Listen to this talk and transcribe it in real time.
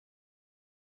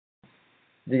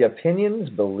The opinions,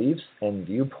 beliefs, and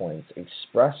viewpoints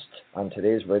expressed on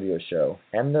today's radio show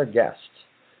and their guests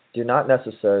do not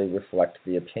necessarily reflect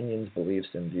the opinions, beliefs,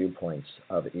 and viewpoints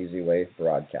of Easy Way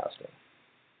Broadcasting.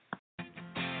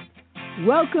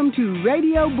 Welcome to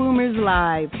Radio Boomers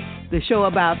Live, the show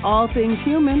about all things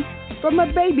human from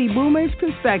a baby boomer's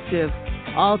perspective.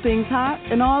 All things hot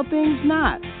and all things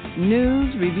not.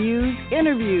 News, reviews,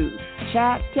 interviews,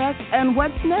 chat, tech, and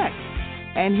what's next.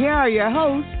 And here are your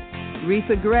hosts,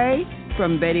 Retha Gray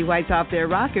from Betty White's Off Their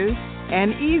Rockers,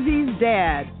 and Easy's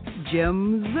dad,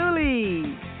 Jim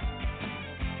Zulli.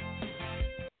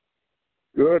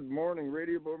 Good morning,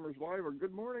 Radio Boomers Live, or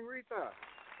good morning, Retha.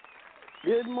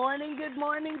 Good morning, good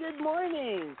morning, good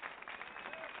morning.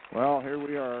 Well, here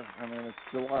we are. I mean, it's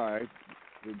July.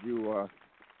 Did you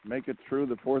make it through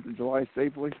the 4th of July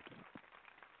safely?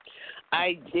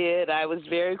 I did. I was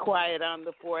very quiet on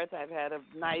the 4th. I've had a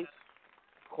nice,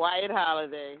 quiet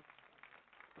holiday.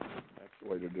 That's the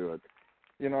way to do it.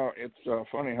 You know, it's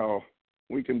funny how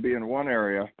we can be in one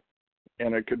area,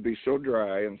 and it could be so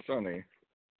dry and sunny,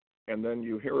 and then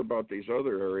you hear about these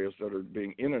other areas that are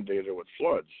being inundated with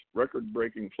floods,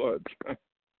 record-breaking floods,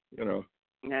 you know.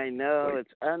 I know.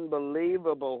 It's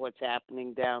unbelievable what's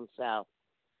happening down south.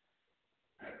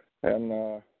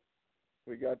 And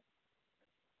we got,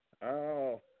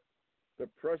 the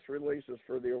press releases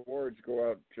for the awards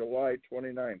go out July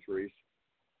 29th, Reese.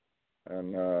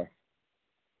 And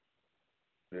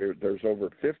there's over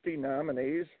 50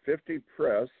 nominees, 50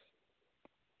 press,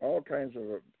 all kinds of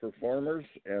performers.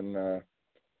 And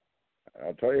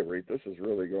I'll tell you, Reese, this is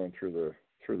really going through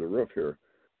the roof here.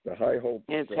 The high hopes.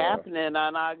 It's happening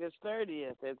on August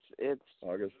 30th. It's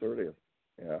August 30th,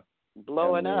 yeah.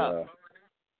 Blowing up.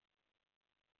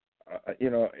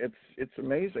 You know, it's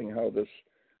amazing how this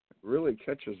really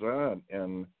catches on,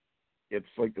 and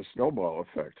it's like the snowball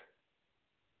effect.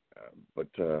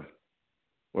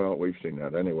 Well, we've seen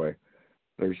that anyway.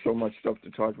 There's so much stuff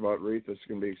to talk about, Reith. This is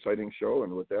going to be an exciting show,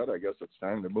 and with that, I guess it's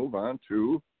time to move on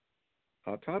to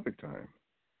Hot Topic time.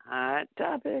 Hot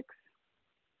Topics.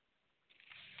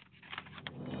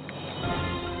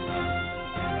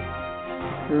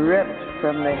 Ripped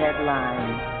from the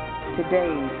headlines,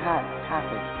 today's Hot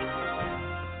Topic.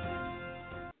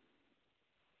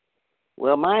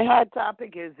 Well, my hot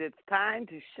topic is it's time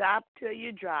to shop till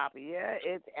you drop. Yeah,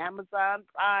 it's Amazon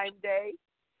Prime Day,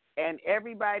 and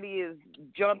everybody is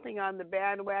jumping on the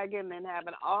bandwagon and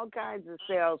having all kinds of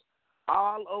sales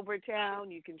all over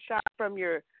town. You can shop from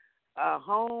your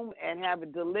home and have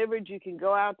it delivered. You can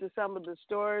go out to some of the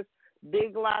stores.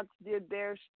 Big Lots did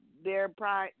their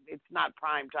prime. It's not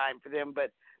prime time for them,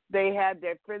 but they had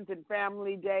their Friends and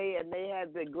Family Day, and they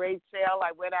had the great sale.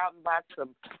 I went out and bought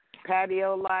some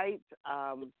patio lights.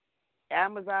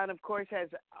 Amazon, of course, has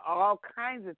all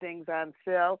kinds of things on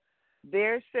sale.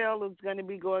 Their sale is going to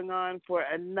be going on for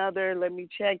another, let me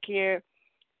check here,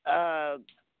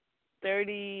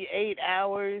 38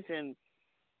 hours, and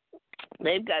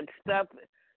they've got stuff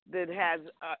that has,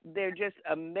 they're just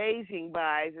amazing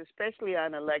buys, especially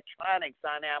on electronics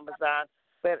on Amazon,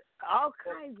 but all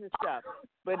kinds of stuff.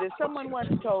 But as someone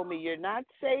once told me, you're not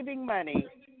saving money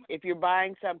if you're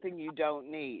buying something you don't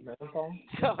need.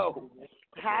 So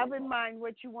have in mind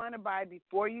what you want to buy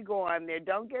before you go on there.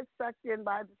 Don't get sucked in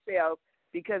by the sales,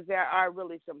 because there are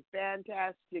really some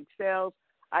fantastic sales.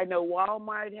 I know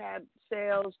Walmart had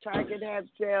sales, Target had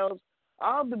sales,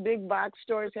 all the big box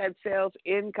stores had sales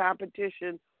in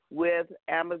competition with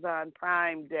Amazon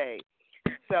Prime Day.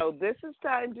 So this is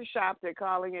time to shop. They're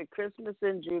calling it Christmas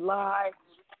in July,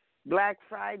 Black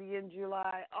Friday in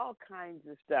July, all kinds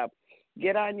of stuff.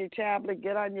 Get on your tablet,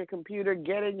 get on your computer,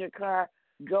 get in your car,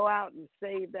 go out and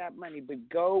save that money. But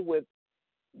go with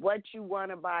what you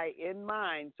want to buy in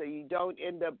mind, so you don't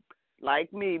end up,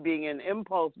 like me, being an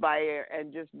impulse buyer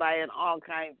and just buying all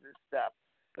kinds of stuff.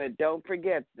 But don't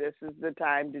forget, this is the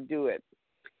time to do it.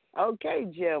 Okay,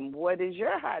 Jim, what is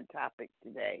your hot topic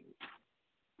today?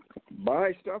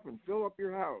 Buy stuff and fill up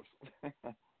your house.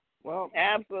 Well,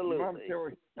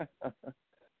 absolutely. The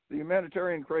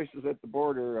humanitarian crisis at the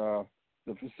border,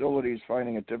 the facility is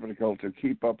finding it difficult to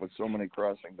keep up with so many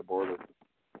crossing the border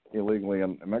illegally,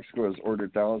 and Mexico has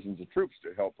ordered thousands of troops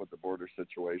to help with the border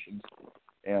situations,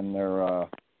 and they're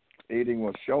aiding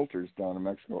with shelters down in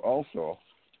Mexico also.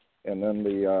 And then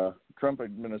the Trump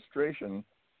administration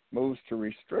moves to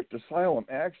restrict asylum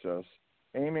access,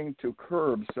 aiming to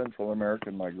curb Central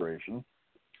American migration.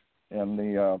 And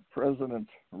the president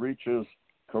reaches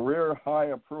career high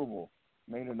approval,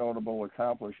 made a notable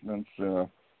accomplishments with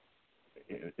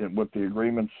the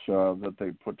agreements that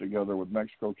they put together with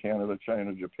Mexico, Canada,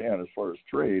 China, Japan as far as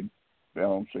trade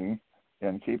balancing.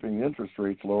 and keeping the interest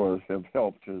rates lower have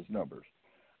helped his numbers.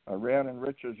 Iran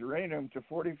enriches uranium to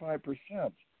 45%,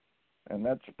 and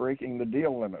that's breaking the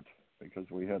deal limit because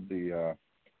we had the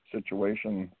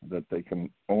situation that they can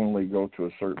only go to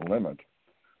a certain limit.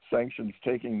 Sanctions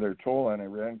taking their toll on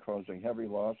Iran, causing heavy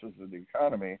losses in the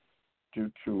economy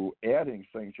due to adding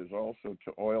sanctions also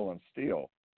to oil and steel.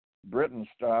 Britain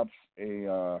stops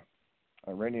a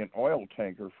Iranian oil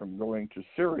tanker from going to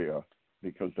Syria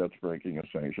because that's breaking a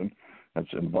sanction.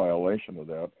 That's in violation of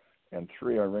that. And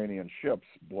 3 Iranian ships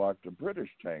blocked a British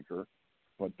tanker,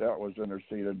 but that was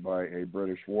interceded by a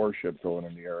British warship going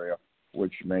in the area,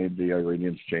 which made the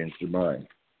Iranians change their mind.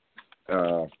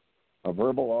 A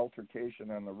verbal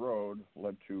altercation on the road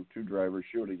led to 2 drivers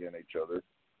shooting at each other,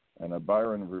 and a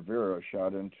Byron Rivera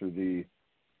shot into the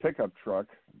pickup truck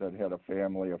that had a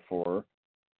family of 4,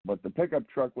 but the pickup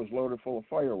truck was loaded full of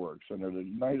fireworks, and at the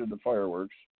night of the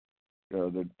fireworks,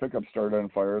 the pickup started on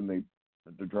fire, and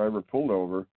the driver pulled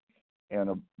over, and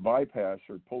a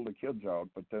bypasser pulled the kids out,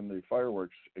 but then the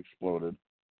fireworks exploded,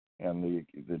 and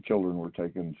the children were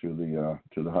taken to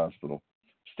the hospital.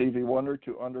 Stevie Wonder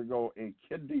to undergo a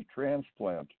kidney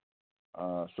transplant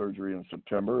surgery in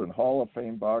September, and Hall of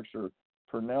Fame boxer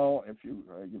Pernell, if you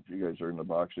guys are into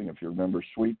boxing, if you remember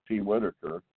Sweet Pea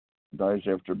Whitaker, dies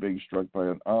after being struck by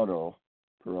an auto.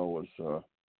 Pernell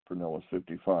was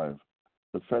 55.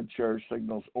 The Fed chair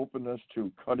signals openness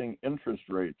to cutting interest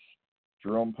rates.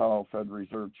 Jerome Powell, Fed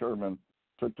Reserve Chairman,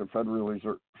 took the Federal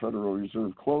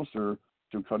Reserve closer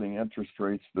to cutting interest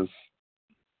rates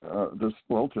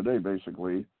today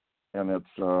basically, and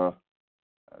it's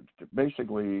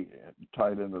basically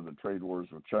tied into the trade wars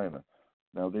with China.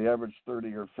 Now, the average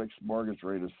 30-year fixed mortgage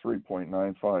rate is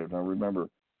 3.95. Now, remember,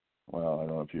 well, I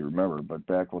don't know if you remember, but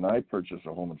back when I purchased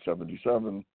a home in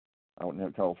 77 out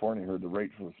in California here, the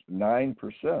rate was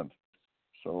 9%.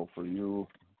 So for you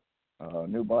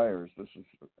new buyers, this is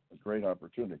a great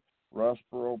opportunity. Ross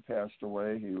Perot passed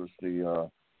away. He was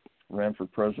ran for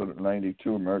president in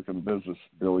 92, American business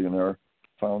billionaire,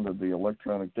 founded the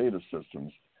Electronic Data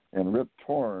Systems. And Rip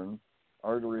Torn,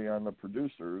 artery on the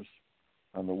producers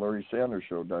on the Larry Sanders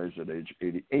Show, dies at age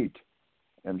 88.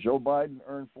 And Joe Biden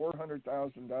earned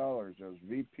 $400,000 as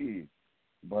VP,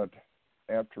 but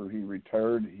after he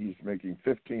retired, he's making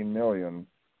 $15 million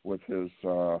with his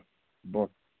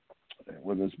book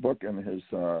and his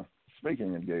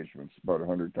speaking engagements, about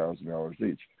 $100,000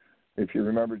 each. If you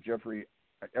remember Jeffrey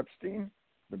Epstein,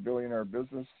 the billionaire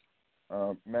business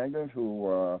magnate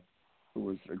who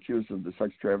was accused of the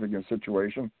sex trafficking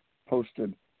situation,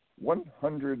 posted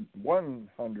 $100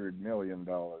 million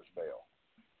bail.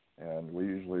 And we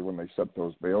usually, when they set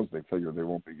those bails, they figure they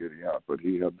won't be getting out, but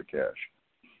he had the cash.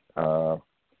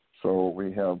 So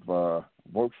we have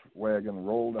Volkswagen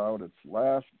rolled out its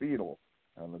last Beetle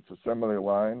on its assembly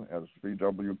line as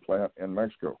VW plant in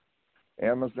Mexico.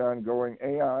 Amazon going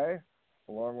AI,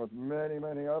 along with many,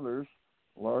 many others.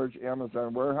 Large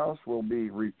Amazon warehouse will be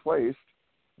replaced.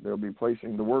 They'll be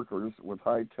placing the workers with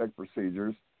high-tech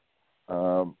procedures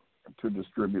to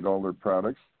distribute all their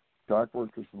products. Dock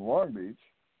workers in Long Beach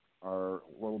are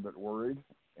a little bit worried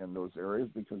in those areas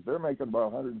because they're making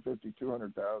about $150,000 to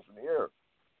 $200,000 a year.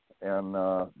 And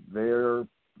they're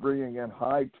bringing in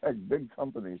high-tech big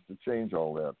companies to change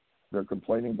all that. They're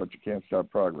complaining, but you can't stop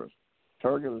progress.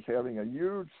 Target is having a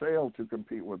huge sale to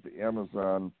compete with the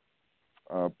Amazon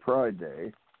Pride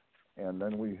Day. And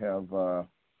then we have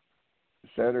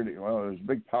Saturday, well, there's a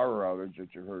big power outage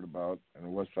that you heard about in the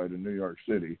west side of New York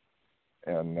City.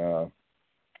 And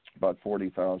about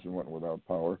 40,000 went without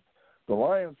power. The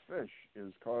lionfish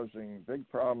is causing big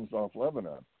problems off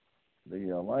Lebanon. The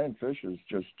lionfish is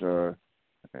just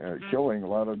killing a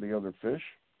lot of the other fish,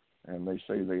 and they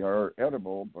say they are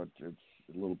edible, but it's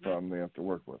a little problem they have to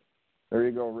work with. There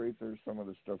you go, Reed. There's some of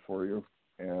the stuff for you,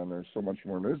 and there's so much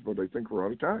more news, but I think we're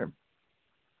out of time.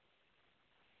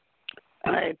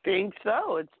 I think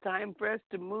so. It's time for us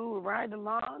to move right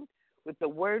along with the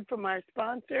word from our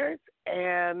sponsors,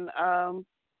 and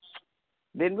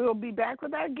then we'll be back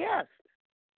with our guest.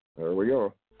 There we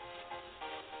go.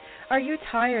 Are you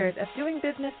tired of doing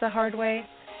business the hard way?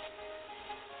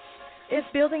 Is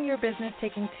building your business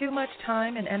taking too much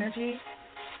time and energy?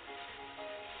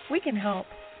 We can help.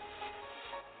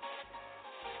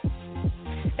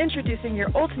 Introducing your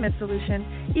ultimate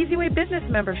solution, EasyWay Business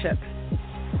Membership.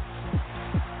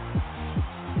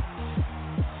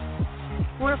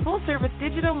 We're a full-service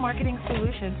digital marketing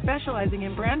solution specializing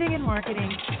in branding and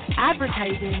marketing,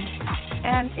 advertising,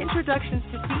 and introductions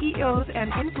to CEOs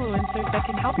and influencers that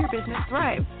can help your business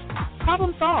thrive.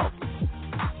 Problem solved.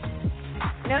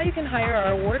 Now you can hire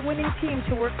our award-winning team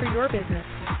to work for your business.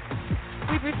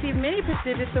 We've received many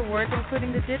prestigious awards,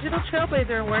 including the Digital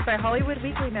Trailblazer Award by Hollywood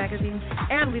Weekly magazine,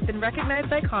 and we've been recognized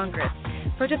by Congress.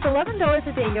 For just $11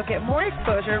 a day, you'll get more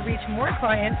exposure, reach more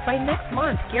clients by next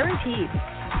month, guaranteed.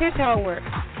 Here's how it works.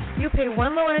 You pay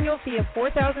one low annual fee of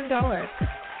 $4,000,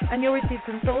 and you'll receive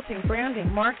consulting,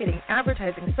 branding, marketing,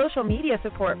 advertising, social media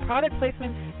support, product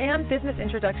placement, and business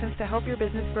introductions to help your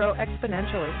business grow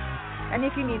exponentially. And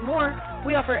if you need more,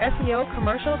 we offer SEO,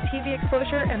 commercial, TV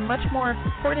exposure, and much more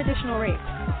for an additional rate.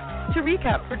 To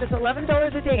recap, for just $11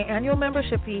 a day annual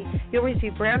membership fee, you'll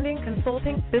receive branding,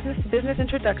 consulting, business-to-business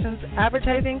introductions,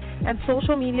 advertising, and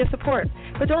social media support.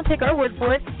 But don't take our word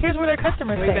for it. Here's what our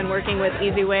customers say. We've been working with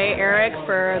EasyWay Eric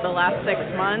for the last 6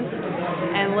 months,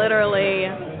 and literally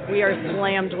we are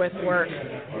slammed with work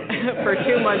for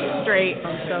 2 months straight,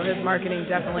 so his marketing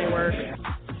definitely works.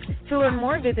 To learn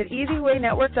more, visit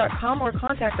EasyWayNetwork.com or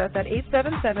contact us at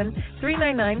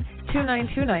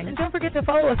 877-399-2929. And don't forget to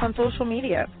follow us on social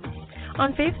media.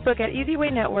 On Facebook at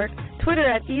EasyWay Network, Twitter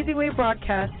at EasyWay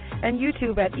Broadcast, and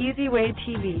YouTube at EasyWay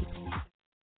TV.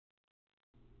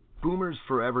 Boomers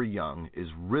Forever Young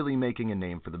is really making a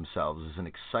name for themselves as an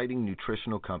exciting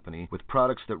nutritional company with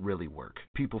products that really work.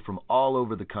 People from all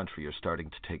over the country are starting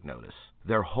to take notice.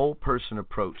 Their whole-person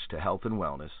approach to health and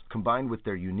wellness, combined with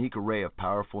their unique array of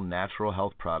powerful natural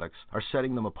health products, are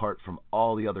setting them apart from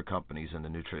all the other companies in the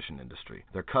nutrition industry.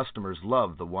 Their customers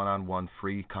love the one-on-one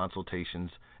free consultations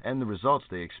and the results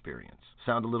they experience.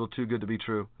 Sound a little too good to be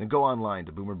true? Then go online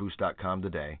to boomerboost.com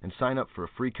today and sign up for a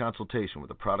free consultation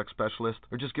with a product specialist,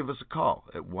 or just give us a call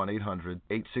at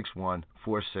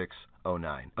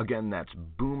 1-800-861-4609. Again, that's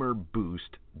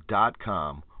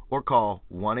boomerboost.com, or call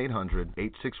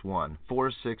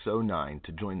 1-800-861-4609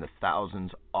 to join the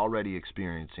thousands already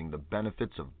experiencing the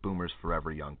benefits of Boomers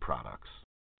Forever Young products.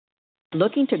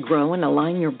 Looking to grow and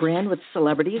align your brand with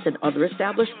celebrities and other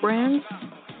established brands?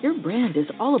 Your brand is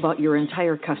all about your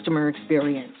entire customer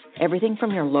experience. Everything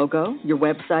from your logo, your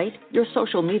website, your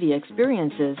social media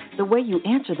experiences, the way you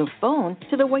answer the phone,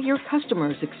 to the way your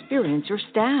customers experience your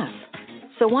staff.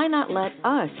 So why not let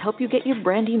us help you get your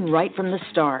branding right from the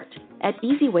start? At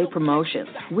EasyWay Promotions,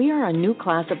 we are a new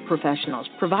class of professionals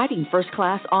providing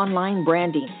first-class online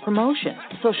branding, promotion,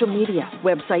 social media,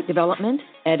 website development,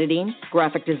 editing,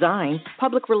 graphic design,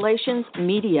 public relations,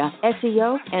 media,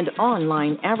 SEO, and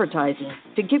online advertising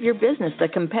to give your business the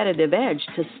competitive edge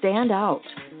to stand out.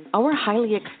 Our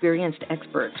highly experienced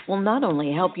experts will not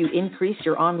only help you increase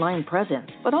your online presence,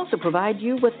 but also provide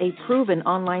you with a proven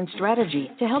online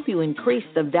strategy to help you increase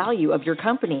the value of your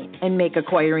company and make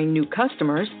acquiring new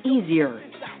customers easier.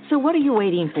 So what are you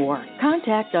waiting for?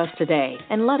 Contact us today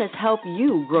and let us help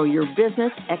you grow your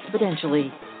business exponentially.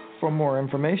 For more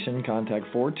information, contact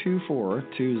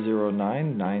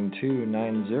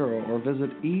 424-209-9290 or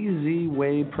visit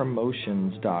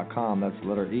easywaypromotions.com. That's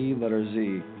letter E, letter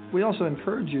Z. We also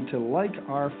encourage you to like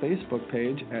our Facebook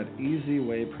page at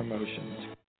EasyWay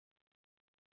Promotions.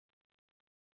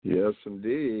 Yes,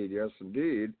 indeed. Yes,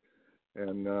 indeed.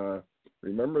 And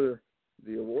remember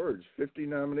the awards, 50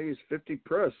 nominees, 50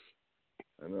 press,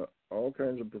 and all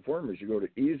kinds of performers. You go to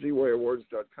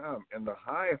easywayawards.com. And the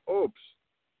High Hopes,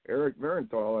 Eric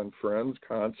Marenthal and Friends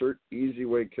concert,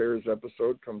 Easyway Cares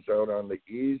episode comes out on the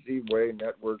Easyway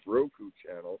Network Roku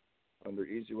channel under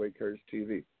Easyway Cares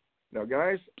TV. Now,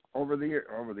 guys, over the years,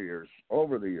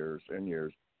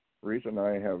 Reese and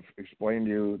I have explained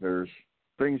to you there's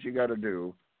things you got to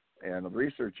do and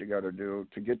research you got to do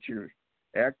to get your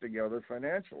act together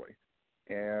financially.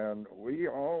 And we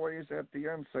always at the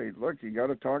end say, look, you got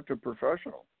to talk to a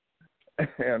professional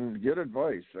and get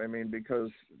advice. I mean, because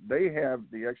they have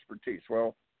the expertise.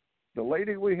 Well, the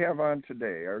lady we have on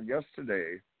today, our guest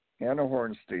today, Hanna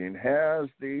Horenstein, has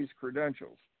these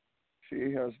credentials.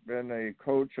 She has been a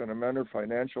coach and a mentor,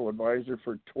 financial advisor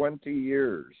for 20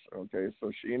 years, okay?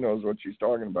 So she knows what she's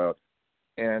talking about.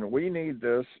 And we need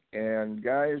this, and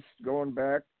guys, going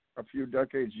back a few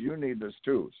decades, you need this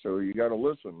too. So you got to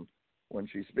listen when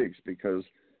she speaks because,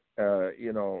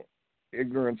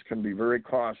 ignorance can be very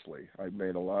costly. I've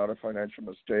made a lot of financial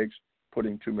mistakes,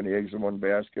 putting too many eggs in one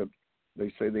basket. They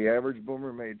say the average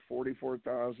boomer made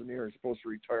 $44,000 a year. He's supposed to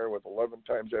retire with 11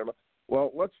 times that.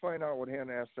 Well, let's find out what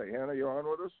Hanna has to say. Hanna, you on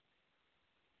with us?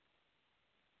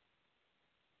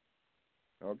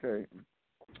 Okay.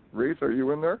 Reese, are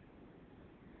you in there?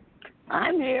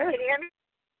 I'm here. Can you hear me?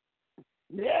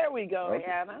 There we go, Okay.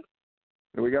 Hanna.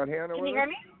 Do we got Hanna Can with you us? hear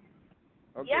me?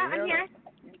 Okay, Yeah, Hanna. I'm here.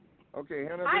 Okay,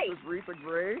 Hanna, Hi. this is Retha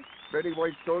Gray, Betty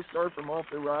White's co-star from Off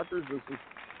the Rockers. This is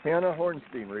Hanna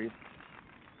Horenstein, Reese.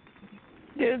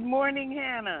 Good morning,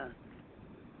 Hanna.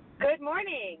 Good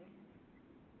morning.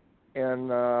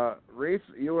 And Reef,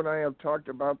 you and I have talked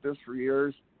about this for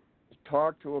years.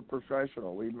 Talk to a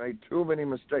professional. We've made too many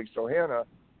mistakes. So Hanna,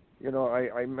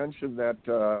 I mentioned that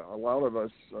a lot of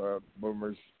us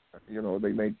boomers,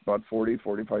 they make about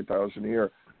 $45,000 a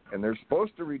year, and they're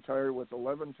supposed to retire with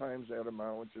 11 times that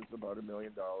amount, which is about $1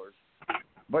 million.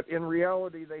 But in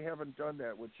reality, they haven't done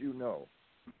that, which you know.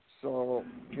 So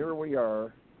here we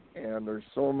are, and there's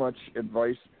so much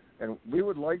advice. And we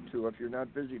would like to, if you're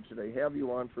not busy today, have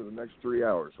you on for the next 3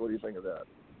 hours. What do you think of that?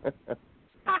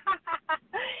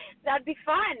 That'd be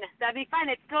fun.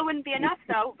 It still wouldn't be enough,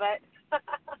 though, but...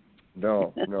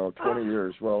 No, 20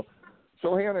 years. Well,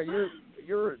 so Hanna,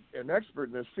 you're an expert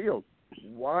in this field.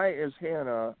 Why is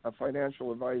Hanna a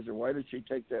financial advisor? Why did she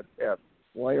take that path?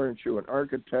 Why aren't you an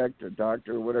architect, a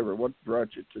doctor, whatever? What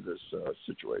brought you to this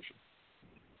situation?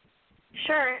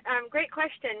 Sure. Great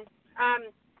question.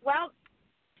 Well,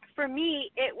 for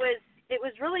me, it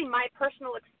was really my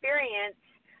personal experience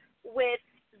with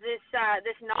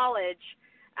this knowledge.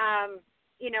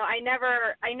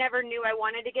 I never knew I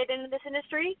wanted to get into this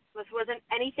industry. This wasn't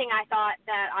anything I thought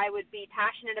that I would be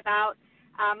passionate about.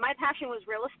 My passion was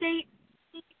real estate,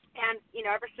 and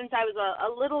ever since I was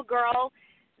a little girl,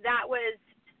 that was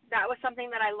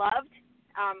something that I loved.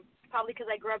 Probably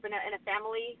because I grew up in a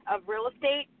family of real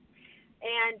estate,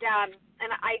 and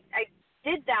I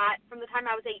did that from the time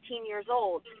I was 18 years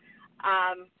old.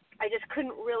 I just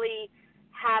couldn't really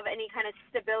have any kind of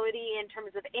stability in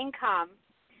terms of income.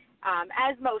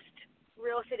 As most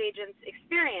real estate agents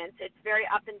experience, it's very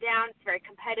up and down. It's very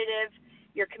competitive.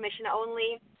 You're commission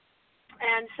only.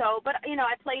 And so, but,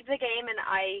 I played the game and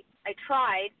I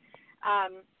tried,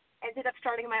 ended up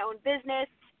starting my own business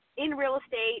in real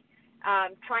estate,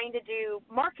 trying to do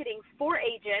marketing for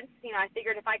agents. I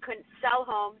figured if I couldn't sell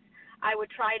homes, I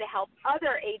would try to help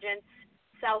other agents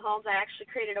sell homes. I actually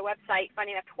created a website,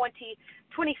 finding out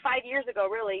 25 years ago,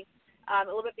 really, a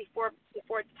little bit before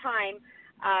its time,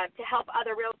 to help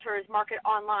other realtors market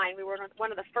online. We were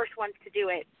one of the first ones to do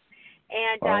it.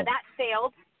 And that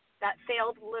failed. That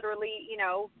failed literally,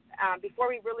 before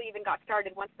we really even got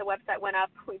started. Once the website went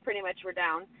up, we pretty much were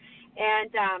down.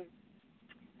 And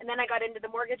then I got into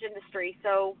the mortgage industry.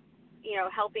 So,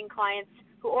 helping clients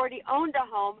who already owned a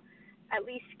home at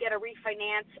least get a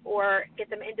refinance or get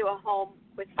them into a home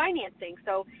with financing.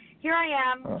 So here I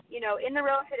am, in the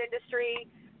real estate industry,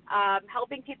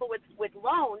 helping people with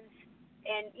loans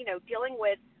and, dealing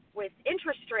with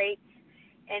interest rates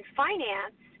and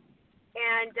finance.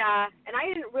 And I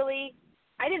didn't really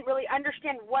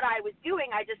understand what I was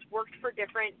doing. I just worked for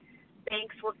different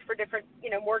banks, worked for different,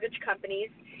 mortgage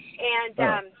companies. And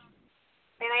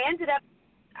I ended up,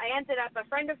 a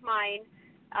friend of mine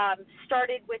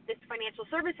started with this financial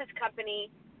services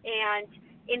company and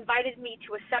invited me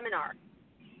to a seminar.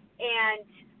 And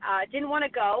didn't want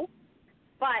to go,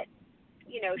 but,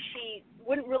 she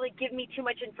wouldn't really give me too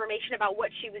much information about what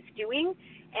she was doing.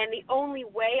 And the only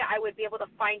way I would be able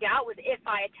to find out was if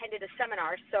I attended a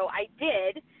seminar. So I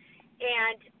did.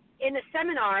 And in the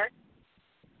seminar,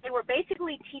 they were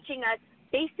basically teaching us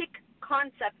basic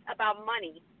concepts about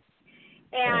money.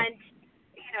 And,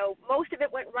 most of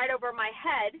it went right over my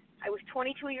head. I was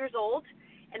 22 years old.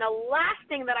 And the last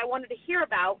thing that I wanted to hear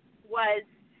about was,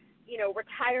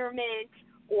 retirement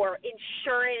or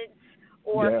insurance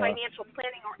or financial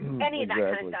planning or any of that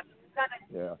kind of stuff.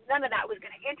 None of that was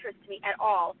going to interest me at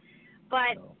all.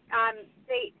 But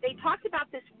they talked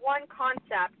about this one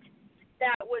concept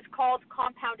that was called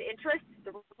compound interest,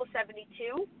 the Rule of 72,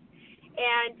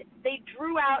 and they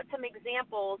drew out some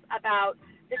examples about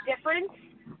the difference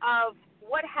of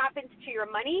what happens to your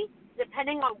money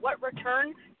depending on what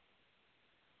return.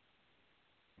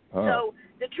 So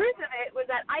the truth of it was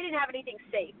that I didn't have anything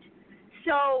saved.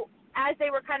 So as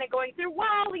they were kind of going through,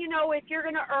 if you're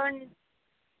going to earn,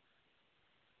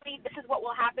 this is what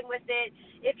will happen with it.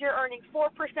 If you're earning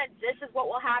 4%, this is what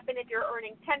will happen. If you're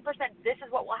earning 10%, this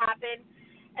is what will happen.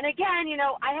 And again,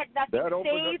 I had nothing that saved. That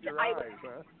opened up your eyes.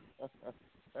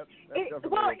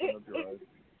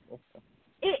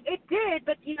 It did,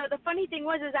 but the funny thing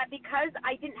was is that because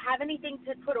I didn't have anything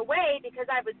to put away, because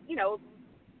I was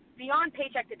beyond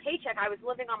paycheck to paycheck, I was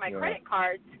living on my credit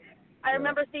cards. I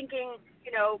remember thinking,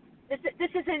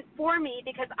 this isn't for me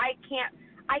because I can't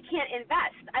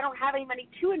invest. I don't have any money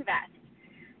to invest.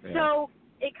 So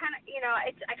it kind of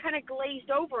I kind of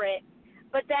glazed over it.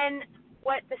 But then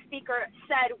what the speaker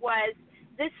said was,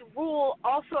 this rule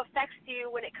also affects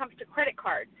you when it comes to credit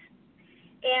cards,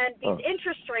 and these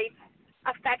interest rates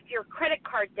affect your credit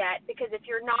card debt, because if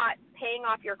you're not paying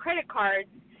off your credit cards,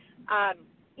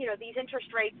 these interest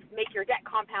rates make your debt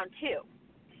compound too.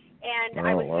 And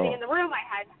I was sitting in the room.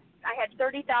 I had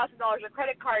 $30,000 of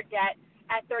credit card debt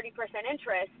at 30%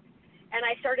 interest, and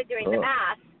I started doing the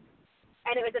math,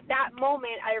 and it was at that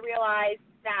moment I realized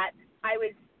that I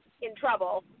was in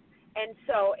trouble, and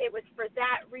so it was for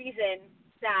that reason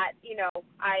that,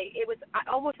 it was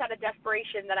almost out of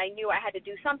desperation that I knew I had to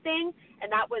do something,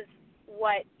 and that was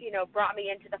what, brought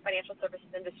me into the financial services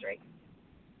industry.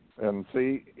 And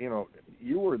see,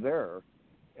 you were there,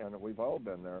 and we've all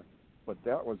been there, but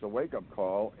that was a wake-up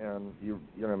call, and you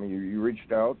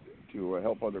reached out to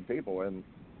help other people, and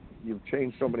you've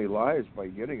changed so many lives by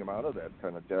getting them out of that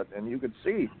kind of debt, and you could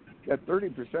see that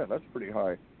 30%, that's pretty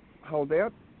high, how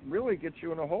that really gets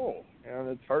you in a hole, and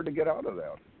it's hard to get out of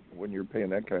that when you're paying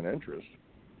that kind of interest.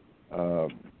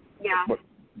 But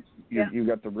you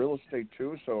got the real estate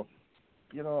too, so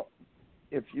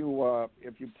if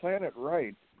you plan it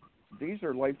right, these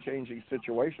are life-changing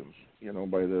situations.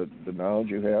 By the knowledge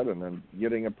you had, and then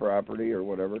getting a property or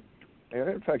whatever, and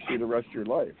it affects you the rest of your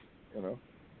life. Or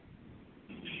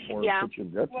it puts you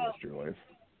in debt the rest of your life.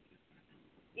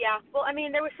 Yeah, well, I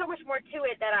mean, there was so much more to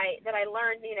it that I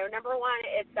learned. Number one,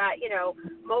 it's that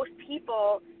most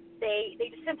people they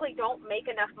just simply don't make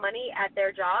enough money at their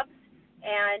jobs,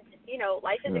 and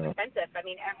life is expensive. I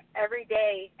mean, every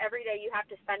day you have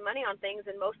to spend money on things,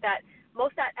 and most that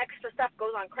extra stuff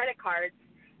goes on credit cards,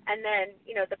 and then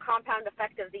the compound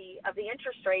effect of the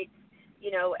interest rates.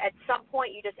 At some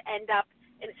point you just end up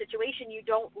in a situation you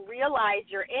don't realize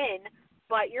you're in,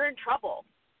 but you're in trouble,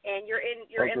 and you're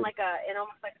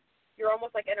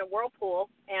almost like in a whirlpool,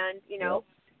 and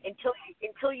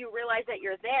until you realize that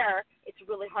you're there, it's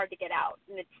really hard to get out,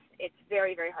 and it's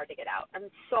very, very hard to get out.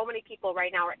 And so many people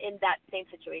right now are in that same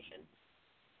situation.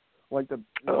 Like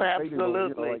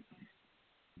absolutely.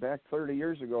 Back 30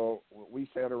 years ago, we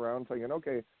sat around thinking,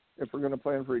 okay, if we're going to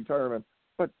plan for retirement,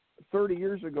 but 30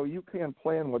 years ago, you can't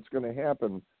plan what's going to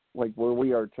happen like where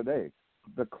we are today.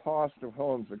 The cost of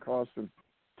homes, the cost of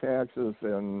taxes,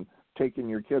 and taking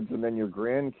your kids and then your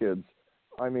grandkids.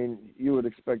 I mean, you would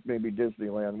expect maybe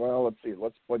Disneyland. Well, let's see,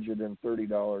 let's budget in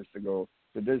 $30 to go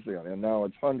to Disneyland, and now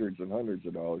it's hundreds and hundreds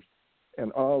of dollars.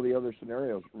 And all the other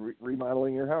scenarios,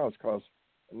 remodeling your house costs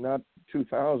not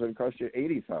 $2,000, it costs you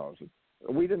 $80,000.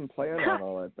 We didn't plan on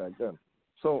all that back then.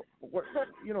 So, what,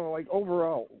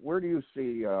 overall, where do you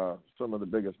see some of the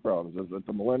biggest problems? Is it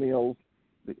the millennials?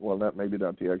 Well, maybe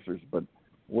not the Xers, but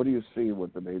what do you see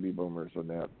with the baby boomers and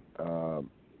that?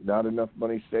 Not enough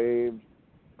money saved,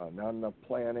 not enough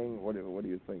planning. What do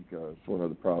you think is one of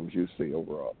the problems you see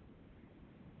overall?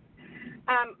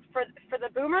 For the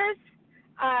boomers,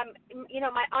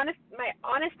 my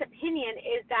honest opinion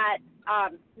is that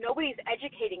nobody's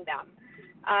educating them.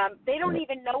 They don't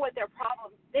even know what their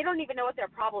problems. They don't even know what their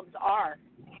problems are.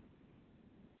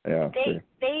 Yeah.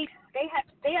 They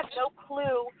have no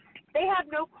clue. They have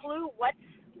no clue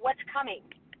what's coming.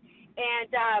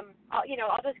 And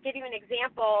I'll just give you an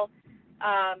example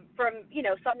from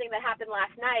something that happened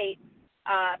last night.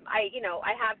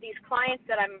 I have these clients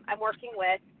that I'm working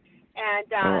with,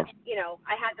 and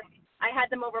I had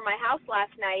them over my house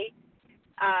last night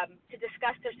to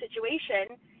discuss their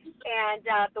situation. And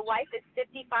the wife is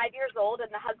 55 years old,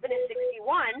 and the husband is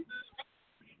 61.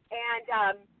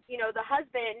 And the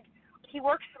husband, he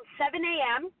works from 7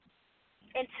 a.m.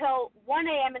 until 1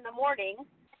 a.m. in the morning,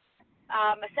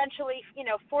 essentially,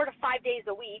 4 to 5 days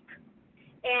a week,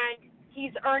 and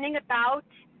he's earning about,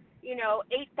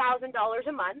 $8,000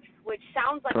 a month, which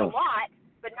sounds like a lot,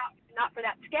 but not for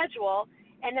that schedule.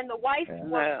 And then the wife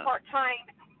works part-time,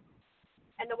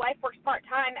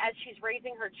 as she's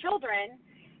raising her children,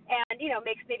 and,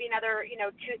 makes maybe another,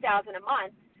 $2,000 a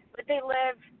month. But they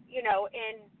live, in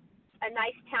a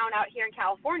nice town out here in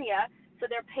California, so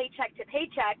they're paycheck to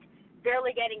paycheck,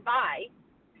 barely getting by.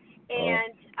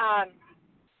 And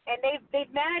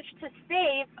they've managed to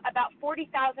save about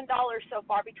 $40,000 so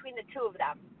far between the two of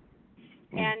them.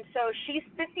 And so she's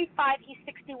 55, he's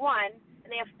 61, and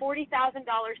they have $40,000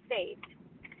 saved.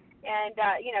 And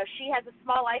she has a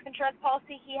small life insurance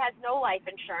policy. He has no life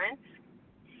insurance.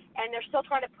 And they're still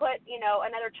trying to put,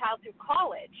 another child through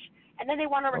college. And then they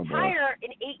want to retire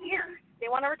in 8 years.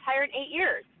 They want to retire in 8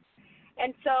 years.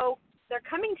 And so they're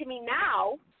coming to me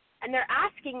now, and they're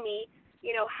asking me,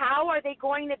 how are they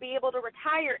going to be able to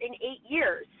retire in 8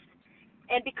 years?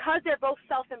 And because they're both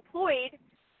self-employed,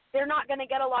 they're not going to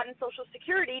get a lot in Social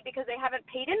Security because they haven't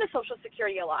paid into Social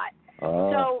Security a lot.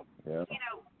 So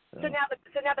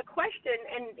now the question,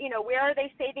 and where are they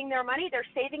saving their money?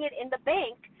 They're saving it in the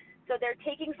bank. So they're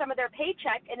taking some of their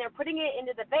paycheck and they're putting it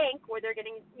into the bank where they're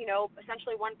getting,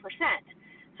 essentially 1%.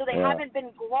 So they haven't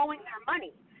been growing their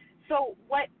money. So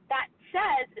what that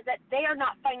says is that they are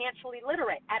not financially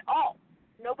literate at all.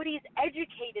 nobody's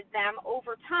educated them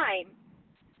over time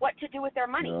what to do with their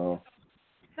money. No.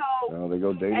 So they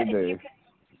go day to day.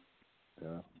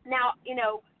 Yeah. Now,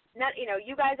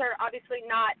 you guys are obviously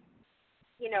not,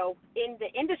 in the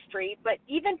industry, but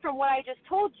even from what I just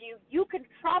told you, you could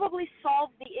probably solve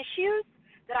the issues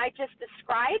that I just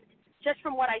described just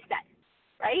from what I said,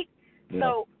 right? Yeah.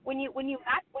 So when you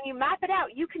map it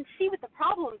out, you can see what the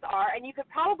problems are, and you could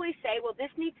probably say, well, this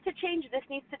needs to change, this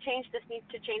needs to change, this needs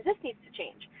to change, this needs to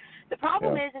change. The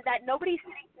problem is that nobody's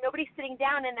sitting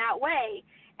down in that way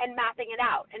and mapping it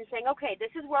out and saying, okay,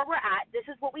 this is where we're at, this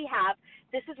is what we have,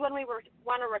 this is when we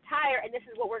want to retire, and this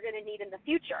is what we're going to need in the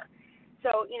future.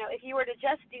 So, if you were to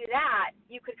just do that,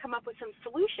 you could come up with some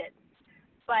solutions.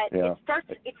 But it starts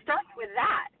with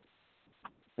that.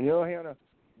 And Hannah,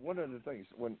 one of the things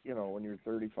when you're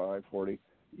 35, 40,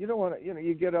 you don't want to,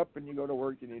 you get up and you go to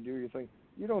work and you do your thing.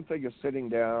 You don't think of sitting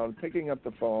down, picking up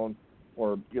the phone,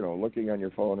 or looking on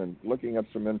your phone and looking up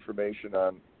some information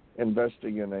on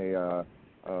investing in a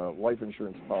life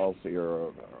insurance policy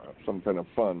or some kind of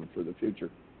fund for the future.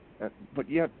 But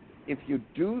yet, if you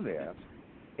do that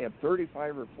at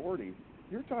 35 or 40,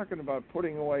 you're talking about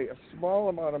putting away a small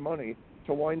amount of money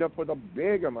to wind up with a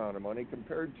big amount of money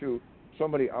compared to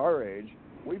somebody our age.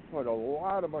 We put a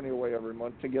lot of money away every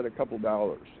month to get a couple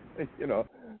dollars.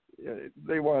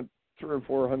 They want $300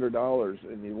 or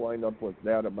 $400, and you wind up with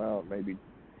that amount, maybe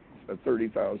a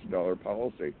 $30,000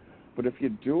 policy. But if you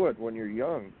do it when you're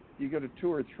young, you get a $200,000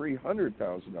 or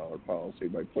 $300,000 policy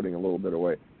by putting a little bit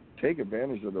away. Take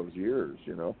advantage of those years,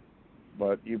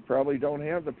 But you probably don't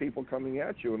have the people coming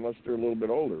at you unless they're a little bit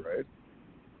older, right?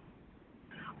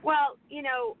 Well,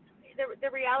 the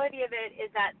reality of it is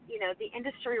that, the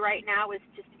industry right now is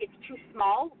it's too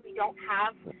small. We don't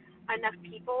have enough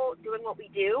people doing what we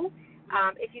do.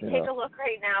 If you take a look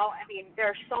right now, there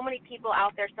are so many people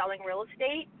out there selling real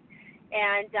estate.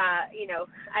 And,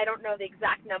 I don't know the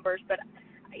exact numbers, but,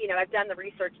 I've done the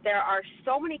research. There are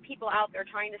so many people out there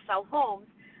trying to sell homes,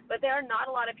 but there are not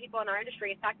a lot of people in our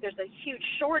industry. In fact, there's a huge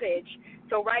shortage.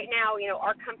 So right now,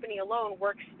 our company alone,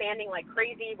 we're expanding like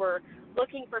crazy. We're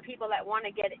looking for people that want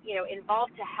to get,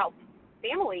 involved to help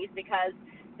families, because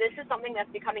this is something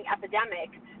that's becoming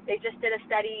epidemic. They just did a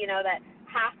study, that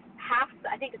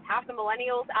I think it's half the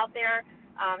millennials out there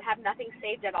have nothing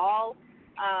saved at all.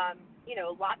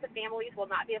 Lots of families will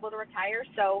not be able to retire.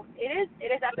 So it is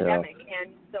epidemic. Yeah.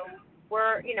 And so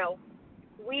we're,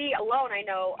 we alone, I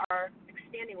know, are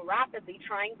expanding rapidly,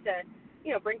 trying to,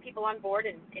 bring people on board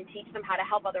and teach them how to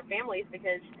help other families,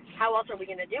 because how else are we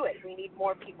going to do it? We need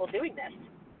more people doing this.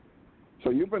 So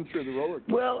you've been through the roller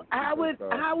coaster. Well,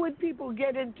 how would people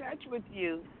get in touch with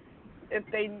you if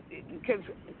because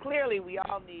clearly we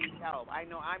all need help. I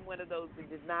know I'm one of those who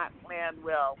did not plan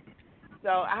well.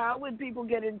 So how would people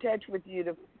get in touch with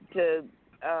you to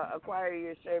acquire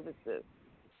your services?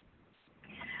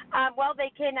 Well,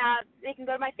 they can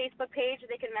go to my Facebook page.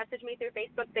 They can message me through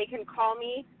Facebook. They can call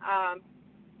me. I'm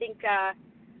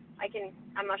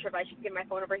not sure if I should give my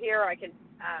phone number here, or I can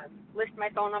list my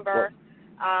phone number.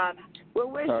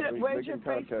 Where's your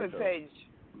Facebook page?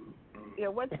 Yeah,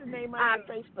 what's the name of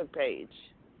your Facebook page?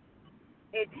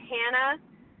 It's Hanna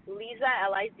Liza,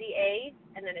 Liza,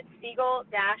 and then it's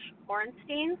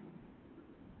Siegel-Horenstein.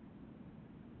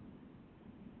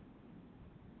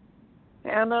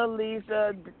 Hanna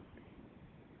Liza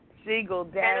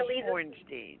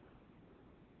Siegel-Horenstein.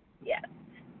 Yes.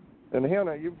 And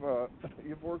Hanna, you've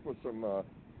worked with some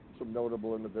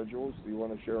notable individuals. Do you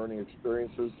want to share any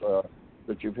experiences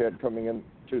that you've had coming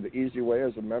into the Easy Way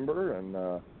as a member,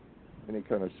 and any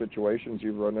kind of situations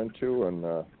you've run into,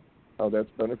 and how that's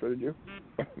benefited you?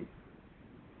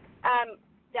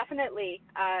 Definitely.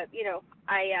 I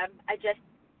just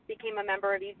became a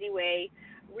member of Easy Way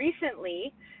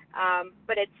recently.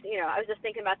 But it's, I was just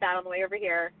thinking about that on the way over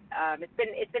here.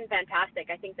 It's been fantastic.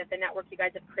 I think that the network you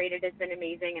guys have created has been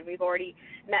amazing, and we've already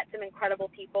met some incredible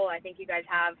people. I think you guys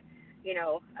have,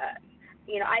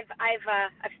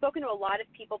 I've spoken to a lot of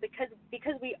people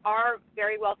because we are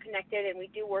very well connected, and we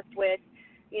do work with,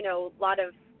 a lot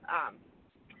of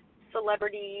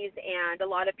celebrities and a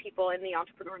lot of people in the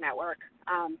entrepreneur network.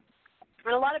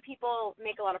 And a lot of people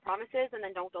make a lot of promises and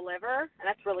then don't deliver, and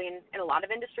that's really in a lot of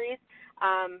industries.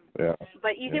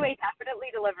 But Easy Way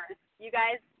definitely delivers. You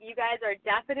guys are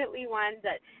definitely ones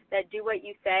that do what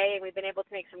you say, and we've been able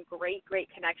to make some great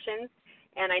connections.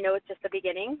 And I know it's just the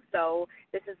beginning, so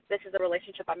this is a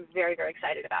relationship I'm very, very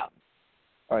excited about.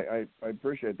 I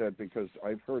appreciate that, because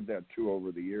I've heard that too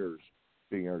over the years,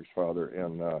 being Eric's father,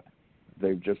 and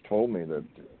they've just told me that,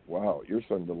 wow, your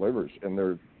son delivers, and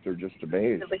they're just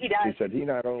amazed. He does. He said he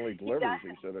not only delivers, he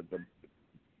said that the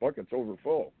bucket's over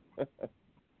full.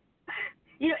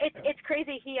 It's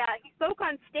crazy. He spoke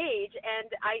on stage, and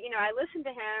I listened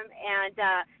to him, and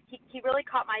he really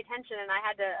caught my attention, and I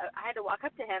had to walk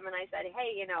up to him, and I said,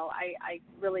 hey, I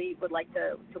really would like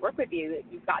to work with you.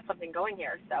 You've got something going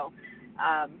here. So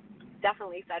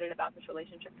definitely excited about this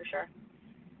relationship for sure.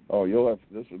 Oh,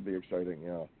 this would be exciting,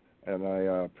 yeah. And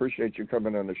I appreciate you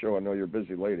coming on the show. I know you're a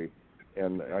busy lady,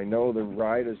 and I know the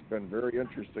ride has been very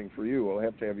interesting for you. We'll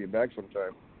have to have you back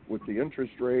sometime with the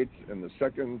interest rates and the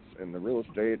seconds and the real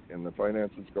estate and the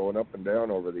finances going up and down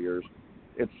over the years.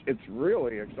 It's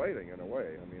really exciting in a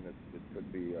way. I mean, it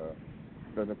could be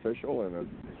beneficial, and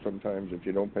sometimes if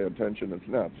you don't pay attention, it's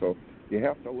not. So you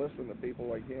have to listen to people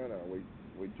like Hanna.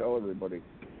 We tell everybody,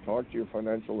 talk to your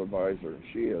financial advisor.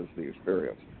 She has the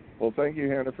experience. Well, thank you,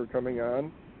 Hanna, for coming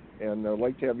on, and I'd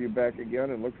like to have you back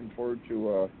again, and looking forward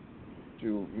to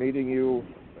meeting you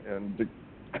and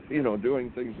doing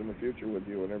things in the future with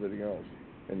you and everything else,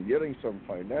 and getting some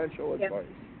financial advice.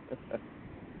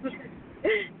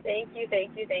 Thank you.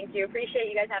 Appreciate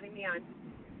you guys having me on.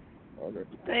 Okay.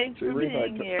 Thanks for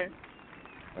being here.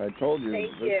 I told you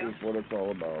Thank this you. is what it's all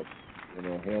about.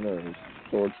 Hanna is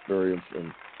so experienced,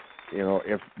 and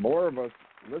if more of us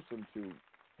listened to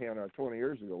Hanna 20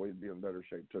 years ago, we'd be in better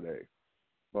shape today.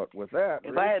 But with that,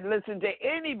 if I had listened to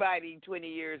anybody 20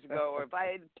 years ago, or if I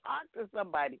had talked to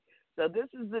somebody, so this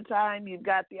is the time. You've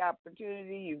got the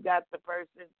opportunity. You've got the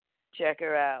person. Check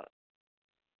her out.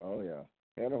 Oh yeah,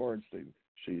 Hanna Horenstein.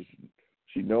 She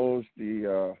knows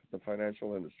the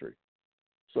financial industry.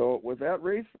 So with that,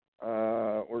 Reef,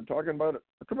 we're talking about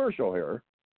a commercial here,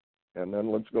 and then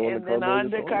let's go and then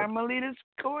on to Carmelita's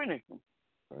Corner.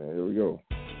 Here we go.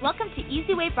 Welcome to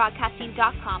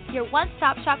EasyWayBroadcasting.com, your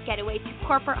one-stop shop getaway to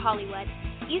corporate Hollywood.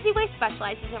 EasyWay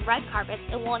specializes in red carpets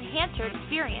and will enhance your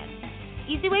experience.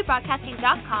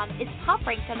 EasyWayBroadcasting.com is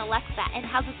top-ranked on Alexa and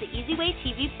houses the EasyWay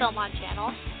TV Film On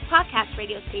channel, podcast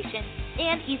radio station,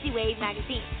 and EasyWay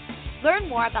magazine. Learn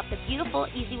more about the beautiful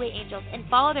EasyWay Angels and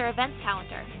follow their events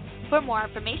calendar. For more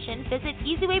information, visit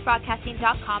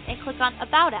EasyWayBroadcasting.com and click on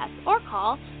About Us or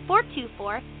call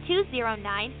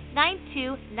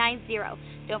 424-209-9290.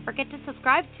 Don't forget to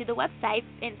subscribe to the website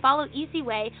and follow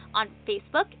EasyWay on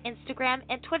Facebook, Instagram,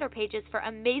 and Twitter pages for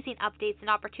amazing updates and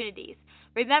opportunities.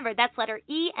 Remember, that's letter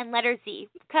E and letter Z,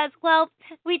 because, well,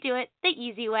 we do it the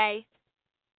easy way.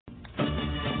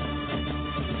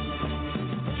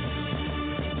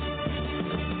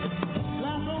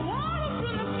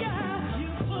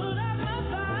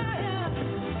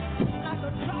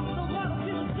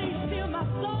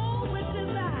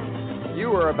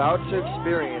 You are about to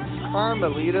experience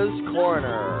Carmelita's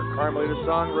Corner. Carmelita's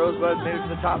song Rosebud made it to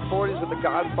the top 40s with the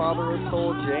godfather of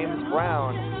soul, James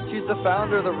Brown. She's the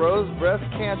founder of the Rose Breast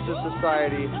Cancer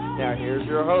Society. Now here's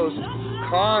your host,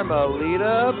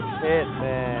 Carmelita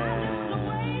Pittman.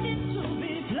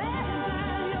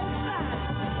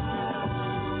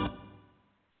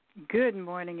 Good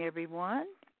morning, everyone.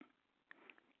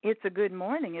 It's a good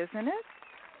morning, isn't it?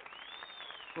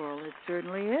 Well, it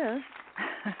certainly is.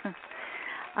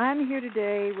 I'm here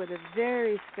today with a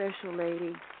very special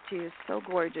lady. She is so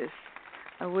gorgeous.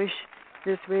 I wish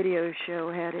this radio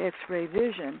show had X-ray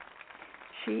vision.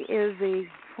 She is the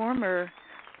former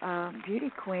beauty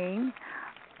queen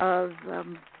of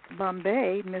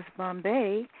Bombay, Miss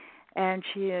Bombay, and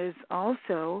she is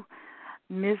also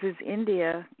Mrs.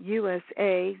 India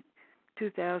USA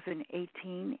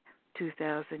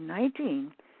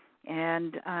 2018-2019.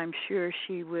 And I'm sure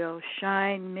she will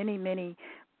shine many, many,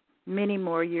 many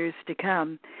more years to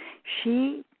come.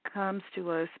 She comes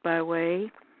to us by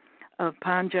way of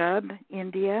Punjab,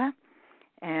 India,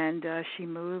 and she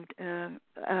moved to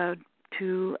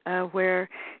where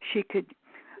she could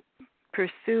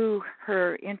pursue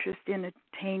her interest in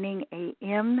attaining a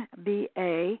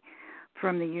MBA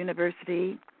from the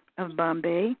University of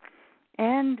Bombay,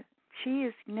 and she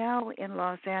is now in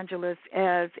Los Angeles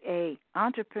as an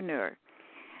entrepreneur.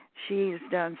 She's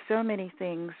done so many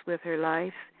things with her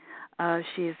life.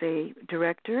 She's a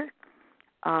director.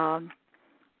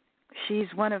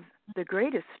 She's one of the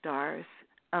greatest stars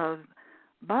of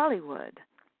Bollywood,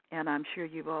 and I'm sure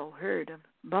you've all heard of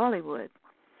Bollywood.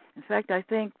 In fact, I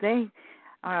think they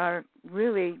are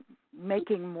really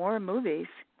making more movies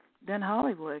than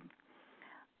Hollywood.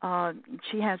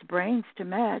 She has brains to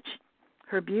match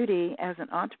her beauty as an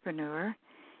entrepreneur,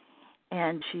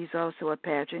 and she's also a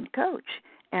pageant coach.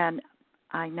 And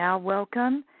I now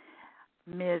welcome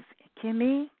Ms.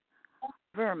 Kimi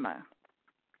Verma.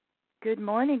 Good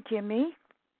morning, Kimi.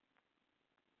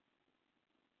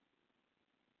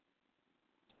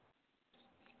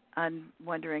 I'm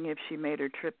wondering if she made her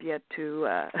trip yet to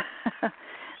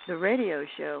the radio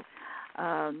show.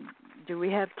 Do we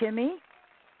have Kimi?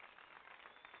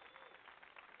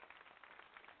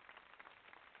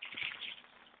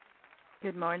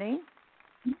 Good morning.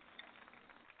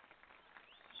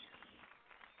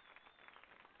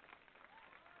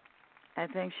 I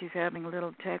think she's having a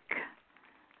little tech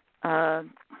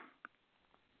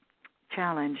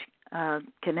challenge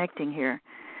connecting here.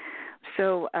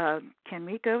 So can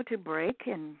we go to break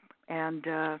and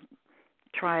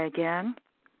try again?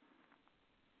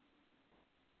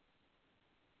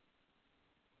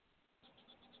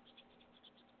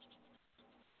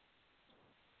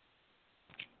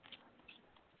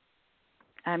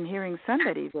 I'm hearing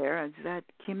somebody there. Is that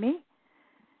Kimi?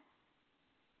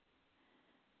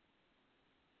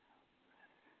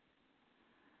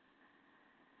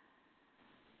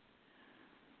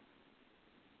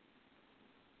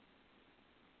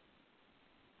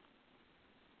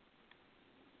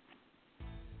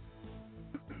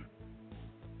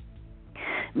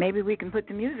 Maybe we can put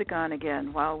the music on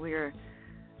again while we're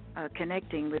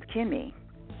connecting with Kimi.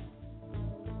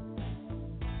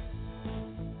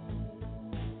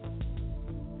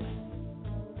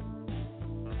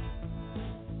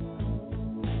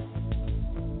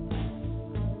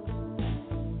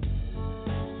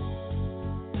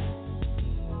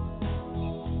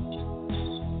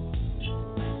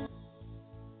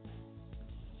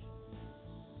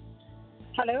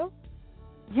 Hello?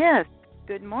 Yes.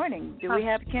 Good morning. Do we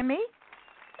have Kimi?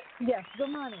 Yes, good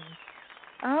morning.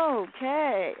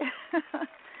 Okay.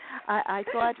 I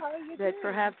thought that doing?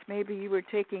 perhaps maybe you were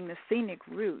taking the scenic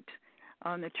route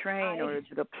on the train or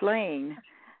the plane.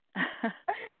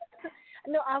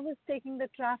 No, I was taking the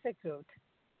traffic route.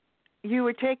 You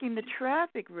were taking the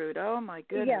traffic route. Oh, my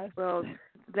goodness. Yes. Well,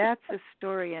 that's a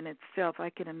story in itself. I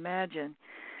can imagine.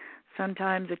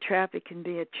 Sometimes the traffic can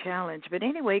be a challenge. But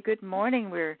anyway, good morning.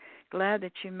 We're glad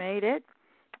that you made it.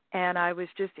 And I was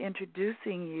just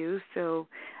introducing you, so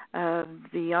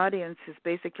the audience has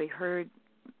basically heard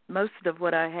most of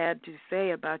what I had to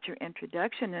say about your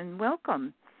introduction, and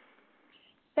welcome.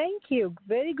 Thank you.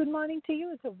 Very good morning to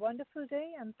you. It's a wonderful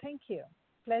day, and thank you.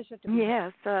 Pleasure to be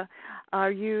here. Yes.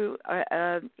 Are you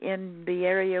in the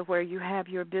area where you have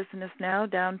your business now,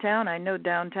 downtown? I know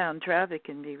downtown traffic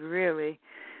can be really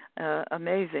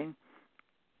amazing.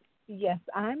 Yes,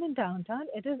 I'm in downtown.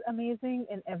 It is amazing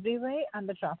in every way, and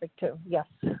the traffic too. Yes.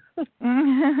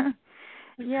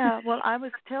 Yeah, well, I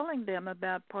was telling them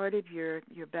about part of your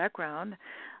background.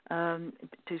 To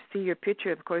see your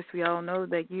picture, of course, we all know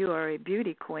that you are a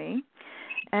beauty queen.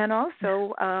 And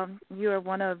also, you are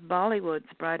one of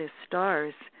Bollywood's brightest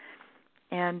stars.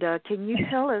 And can you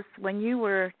tell us, when you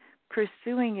were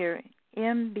pursuing your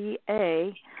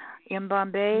MBA in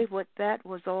Bombay, what that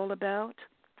was all about?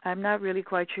 I'm not really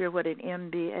quite sure what an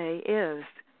MBA is.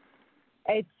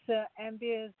 It's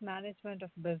MBA is Management of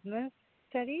Business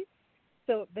Studies,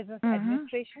 so business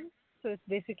administration. So it's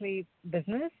basically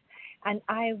business. And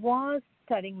I was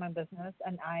studying my business,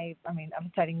 and I was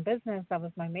studying business. That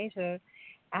was my major.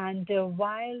 And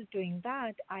while doing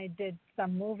that, I did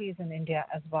some movies in India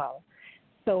as well.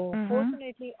 So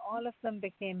fortunately, all of them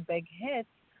became big hits.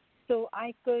 So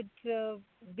I could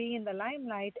be in the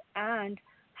limelight and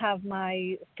have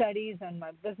my studies and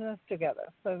my business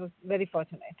together. So I was very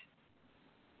fortunate.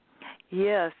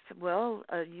 Yes, well,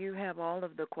 you have all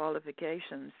of the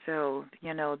qualifications, so,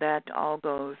 that all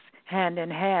goes hand in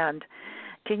hand.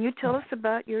 Can you tell us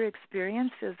about your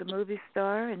experience as a movie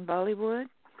star in Bollywood?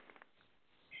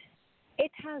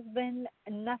 It has been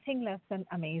nothing less than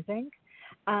amazing.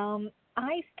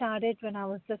 I started when I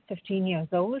was just 15 years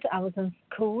old. I was in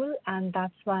school, and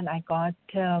that's when I got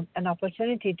an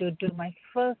opportunity to do my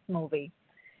first movie.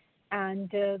 And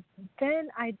then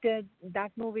I did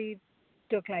that movie.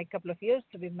 Took like a couple of years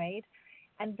to be made,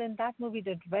 and then that movie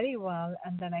did very well,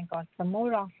 and then I got some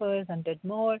more offers and did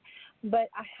more. But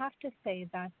I have to say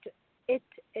that it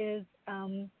is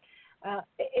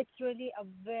it's really a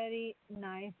very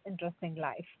nice, interesting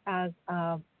life as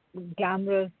a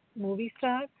glamorous movie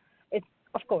star. It's,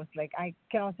 of course, like, I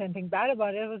cannot say anything bad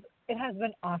about it. It has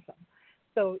been awesome.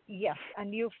 So yes,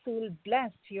 and you feel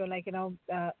blessed. You're like,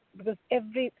 because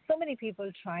so many people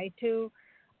try to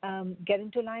get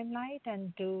into limelight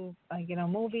and do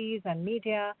movies and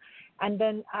media, and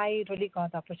then I really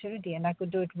got the opportunity, and I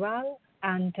could do it well,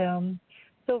 and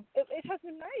so it has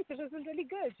been nice. It has been really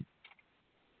good.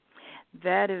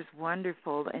 That is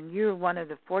wonderful, and you're one of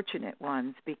the fortunate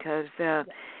ones, because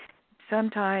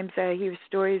sometimes I hear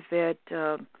stories that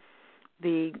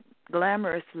the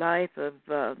glamorous life of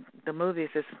the movies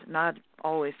is not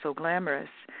always so glamorous,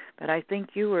 but I think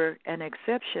you were an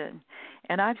exception.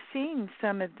 And I've seen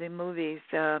some of the movies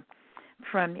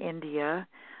from India,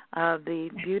 the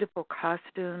beautiful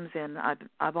costumes, and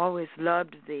I've always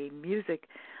loved the music.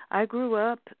 I grew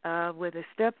up with a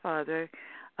stepfather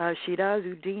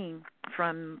Shirazuddin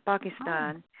from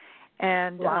Pakistan,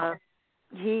 and Wow.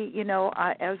 he,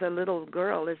 as a little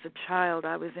girl, as a child,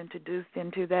 I was introduced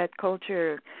into that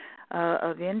culture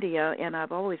of India, and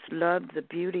I've always loved the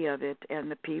beauty of it and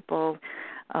the people,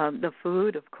 the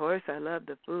food. Of course, I love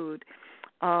the food,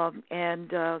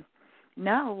 and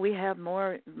now we have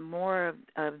more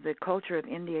of the culture of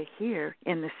India here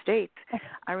in the States.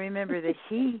 I remember that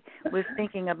he was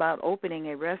thinking about opening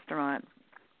a restaurant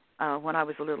when I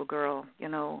was a little girl,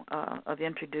 of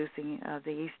introducing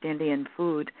the East Indian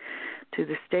food to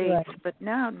the States.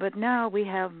 Right. But now we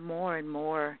have more and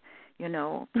more,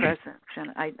 presence,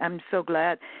 and I'm so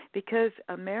glad, because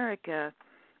America,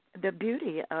 the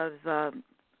beauty of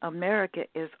America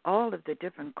is all of the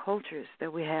different cultures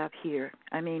that we have here.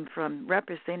 I mean, from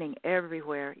representing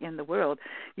everywhere in the world.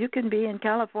 You can be in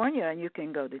California and you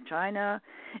can go to China,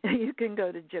 you can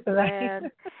go to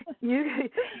Japan,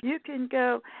 Right. you can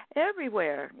go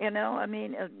everywhere. I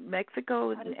mean,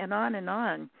 Mexico and on and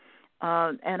on.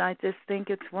 And I just think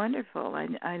it's wonderful.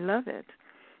 I love it.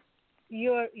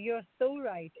 You're so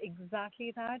right.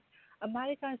 Exactly that.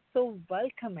 America is so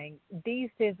welcoming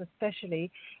these days, especially.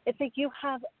 It's like you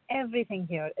have everything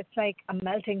here. It's like a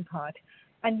melting pot,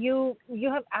 and you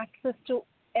have access to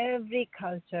every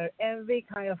culture, every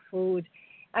kind of food,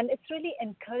 and it's really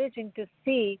encouraging to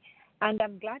see. And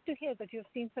I'm glad to hear that you've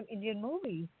seen some Indian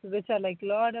movies, which are like a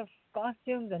lot of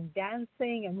costumes and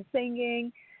dancing and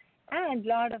singing, and a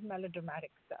lot of melodramatic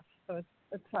stuff. So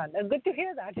it's fun. Good to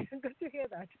hear that. Good to hear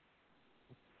that.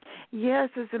 Yes,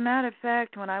 as a matter of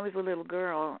fact, when I was a little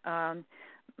girl,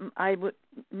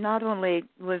 not only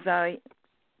was I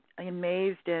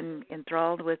amazed and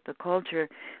enthralled with the culture,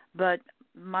 but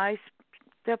my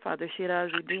stepfather,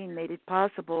 Shirazuddin, made it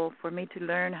possible for me to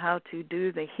learn how to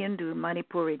do the Hindu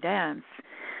Manipuri dance.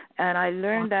 And I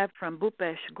learned that from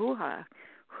Bhupesh Guha,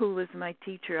 who was my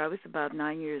teacher. I was about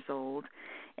 9 years old.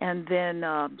 And then,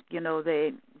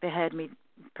 they had me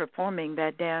performing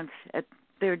that dance at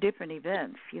their different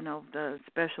events, the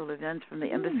special events from the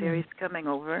emissaries coming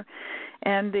over.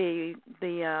 And the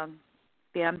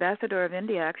ambassador of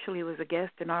India actually was a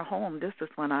guest in our home. This was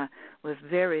when I was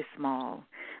very small.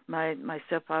 My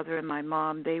stepfather and my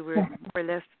mom, they were more or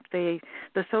less the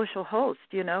social host,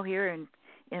 here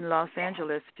in Los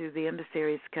Angeles to the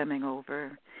emissaries coming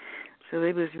over. So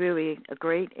it was really a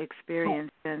great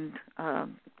experience and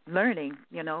learning,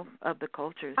 of the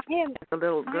cultures as a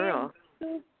little girl.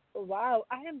 Wow,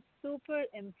 I am super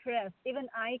impressed. Even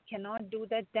I cannot do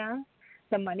that dance,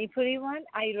 the Manipuri one.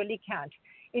 I really can't.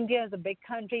 India is a big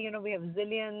country. We have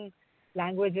zillion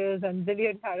languages and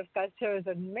zillion kind of cultures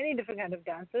and many different kind of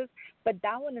dances. But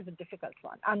that one is a difficult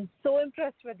one. I'm so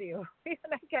impressed with you.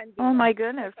 Even I can't do Oh that. my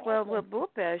goodness! Well,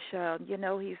 Bhupesh,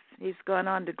 he's gone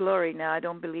on to glory now. I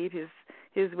don't believe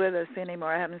he's with us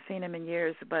anymore. I haven't seen him in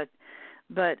years, but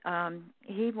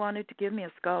he wanted to give me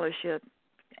a scholarship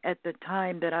at the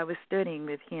time that I was studying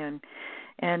with him,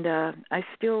 and I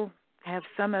still have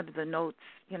some of the notes,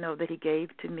 that he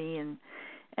gave to me,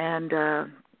 and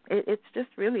it's just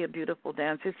really a beautiful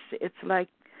dance. It's like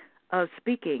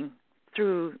speaking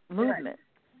through movement.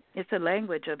 It's a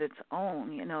language of its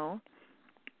own.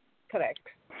 Correct.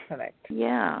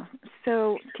 Yeah.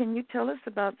 So, can you tell us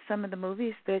about some of the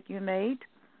movies that you made?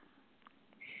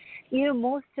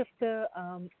 Most of the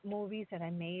movies that I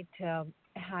made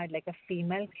had like a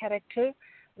female character,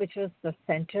 which was the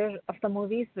center of the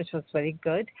movies, which was very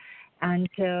good. And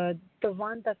the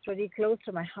one that's very close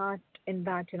to my heart in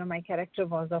that, my character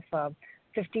was of a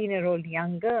 15-year-old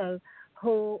young girl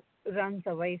who runs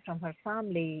away from her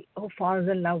family, who falls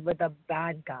in love with a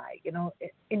bad guy.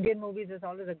 Indian movies, there's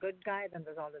always a good guy, then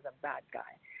there's always a bad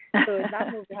guy. So in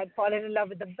that movie, I had fallen in love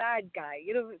with the bad guy.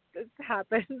 This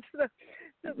happens.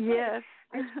 Yes.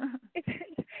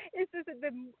 It's just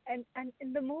and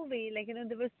in the movie,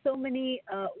 there were so many.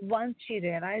 Once she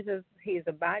realizes he's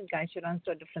a bad guy, she runs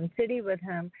to a different city with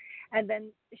him, and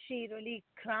then she really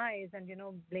cries and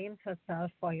blames herself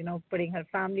for putting her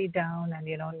family down and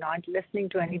not listening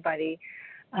to anybody.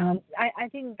 I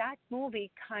think that movie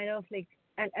kind of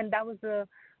and that was a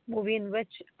movie in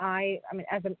which I mean,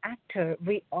 as an actor,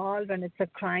 we all, when it's a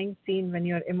crying scene, when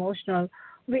you're emotional,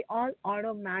 we all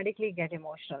automatically get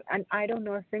emotional. And I don't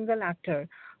know a single actor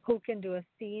who can do a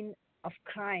scene of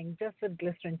crying just with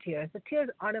glycerin tears. The tears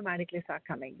automatically start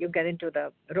coming. You get into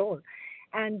the role.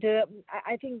 And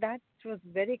I think that was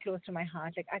very close to my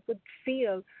heart. I could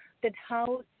feel that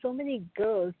how so many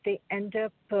girls, they end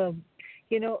up,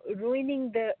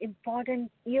 ruining the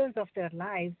important years of their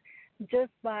lives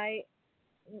just by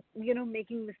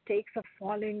making mistakes of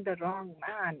following the wrong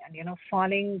man and,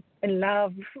 falling in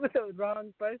love with the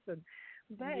wrong person,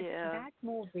 But Yeah. that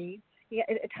movie, yeah,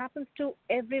 it happens to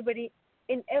everybody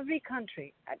in every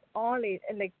country at all age,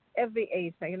 like every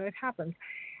age. Like, it happens,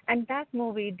 and that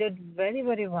movie did very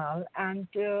very well. And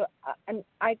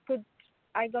I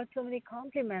got so many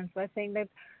compliments by saying that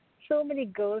so many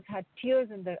girls had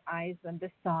tears in their eyes when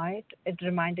they saw it. It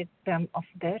reminded them of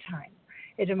their time.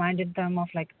 It reminded them of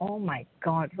like, oh my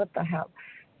God, what the hell?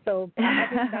 So I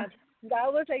think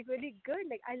that was like really good.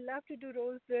 Like I love to do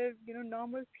roles where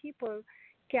normal people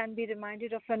can be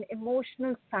reminded of an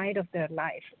emotional side of their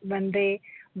life when they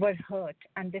were hurt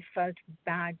and they felt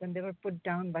bad when they were put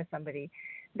down by somebody,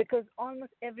 because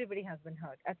almost everybody has been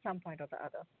hurt at some point or the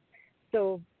other.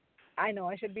 So I know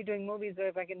I should be doing movies where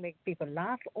if I can make people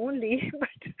laugh only,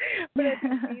 but I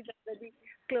think these are really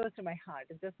close to my heart.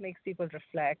 It just makes people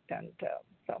reflect, and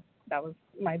so that was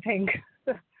my thing.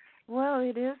 Well,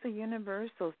 it is a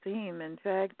universal theme. In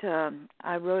fact,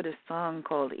 I wrote a song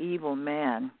called "Evil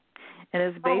Man," and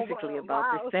it's basically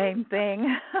about the same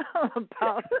thing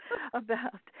about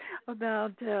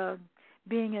about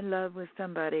being in love with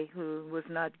somebody who was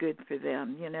not good for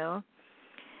them. Right.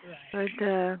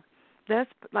 But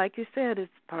that's, like you said,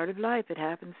 it's part of life. It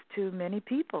happens to many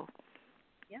people.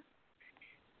 Yeah.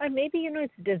 Or maybe,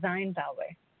 it's designed that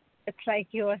way. It's like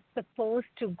you are supposed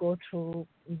to go through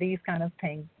these kind of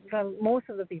things. Well, most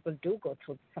of the people do go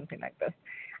through something like this.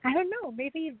 I don't know.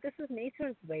 Maybe this is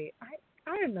nature's way.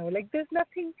 I don't know. Like there's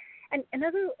nothing. And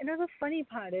another funny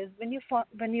part is when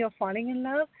you're falling in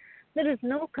love, there is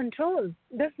no control.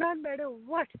 Does not matter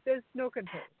what. There's no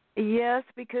control. Yes,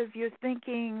 because you're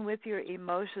thinking with your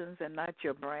emotions and not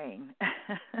your brain.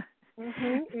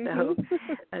 So,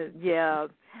 yeah,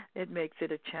 it makes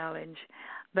it a challenge.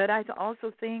 But I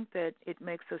also think that it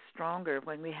makes us stronger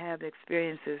when we have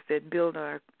experiences that build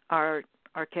our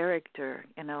character,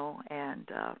 and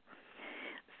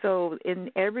so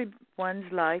in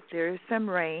everyone's life there is some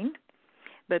rain,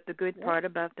 but the good part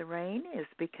about the rain is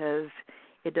because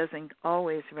it doesn't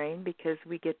always rain, because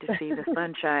we get to see the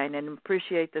sunshine and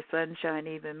appreciate the sunshine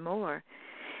even more.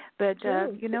 But,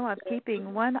 I'm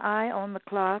keeping one eye on the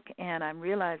clock, and I'm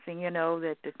realizing,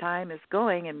 that the time is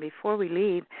going. And before we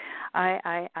leave,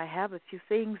 I have a few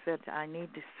things that I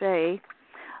need to say.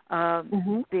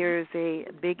 There's a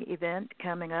big event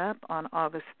coming up on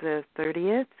August the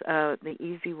 30th, the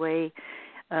Easy Way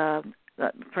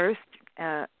first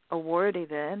award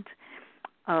event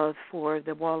for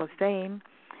the Wall of Fame.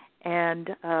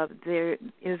 And there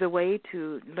is a way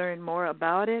to learn more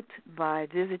about it by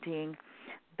visiting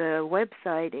the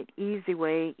website at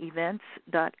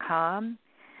easywayevents.com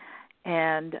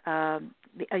and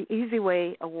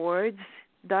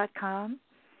easywayawards.com.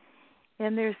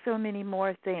 And there's so many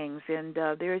more things. And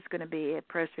there's going to be a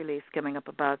press release coming up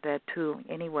about that, too,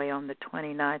 anyway, on the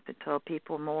 29th to tell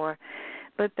people more.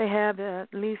 But they have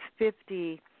at least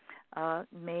 50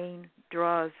 main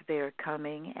draws there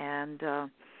coming, and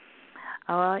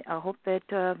I hope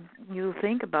that you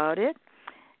think about it.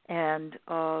 And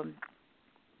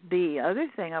the other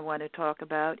thing I want to talk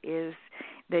about is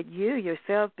that you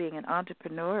yourself, being an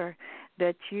entrepreneur,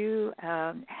 that you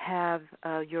have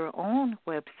your own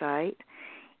website,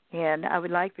 and I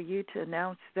would like for you to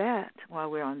announce that while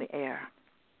we're on the air.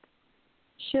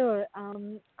 Sure.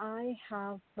 I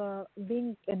have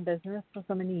been in business for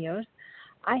so many years.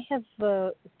 I have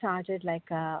started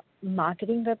like a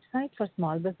marketing website for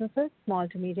small businesses, small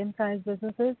to medium-sized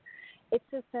businesses. It's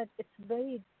just that it's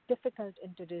very difficult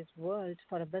in today's world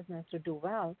for a business to do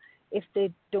well if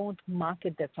they don't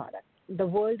market their product. The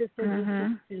world is so used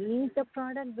to seeing the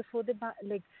product before they buy.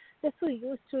 Like they're so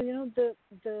used to,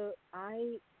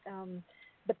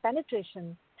 the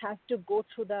penetration has to go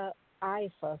through the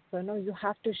eye first. So you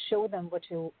have to show them what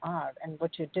you are and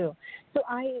what you do. So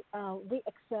we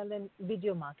excel in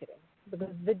video marketing,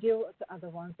 because videos are the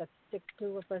ones that stick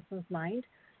to a person's mind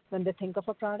when they think of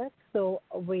a product. So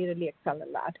we really excel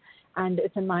in that. And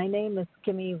it's in my name is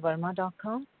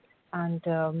KimiVerma.com, and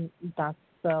that's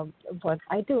what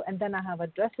I do. And then I have a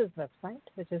dresses website,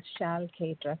 which is Shal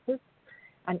K Dresses,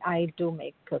 and I do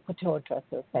make couture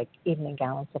dresses like evening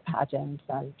gowns for pageants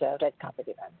and red carpet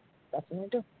events. That's what I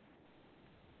do.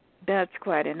 That's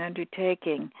quite an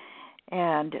undertaking.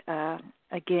 And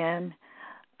again,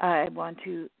 I want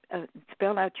to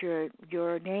spell out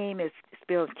your name is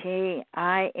spelled Kimi,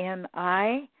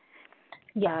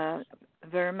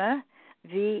 Verma, VERMA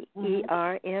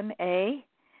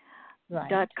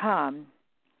 .com.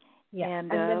 Yeah.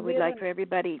 And we'd like for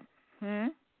everybody.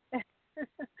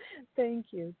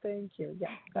 Thank you.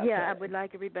 Yeah. I would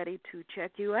like everybody to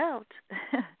check you out.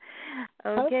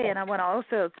 Okay, and I want to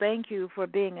also thank you for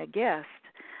being a guest.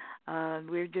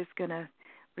 We're just going to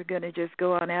we're going to just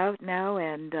go on out now,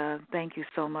 and thank you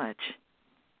so much.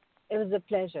 It was a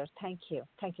pleasure. Thank you.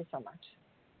 Thank you so much.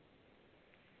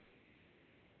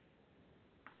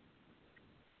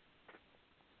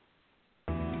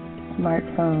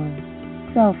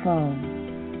 Smartphone, cell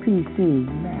phone, PC,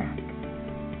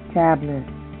 Mac, tablet,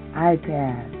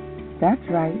 iPad. That's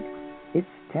right. It's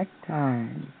tech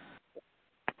time.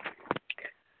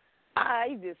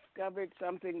 I discovered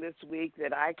something this week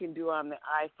that I can do on the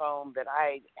iPhone that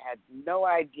I had no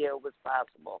idea was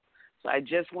possible. So I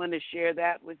just want to share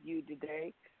that with you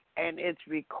today. And it's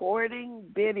recording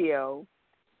video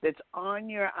that's on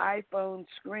your iPhone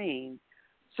screen.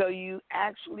 So you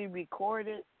actually record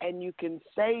it and you can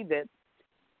save it.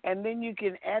 And then you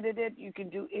can edit it. You can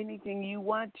do anything you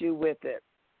want to with it.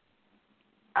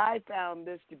 I found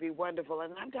this to be wonderful.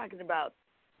 And I'm talking about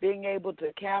being able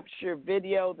to capture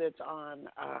video that's on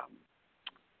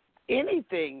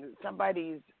anything,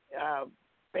 somebody's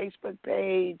Facebook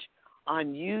page,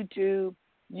 on YouTube.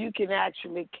 You can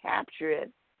actually capture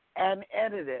it and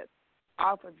edit it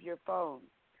off of your phone.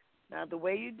 Now, the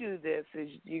way you do this is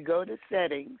you go to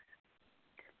Settings,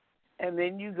 and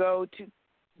then you go to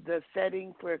the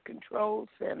setting for Control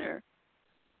Center,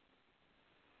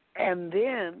 and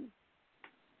then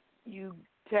you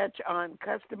touch on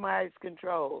Customize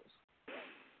Controls.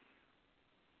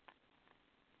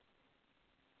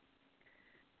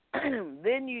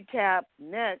 Then you tap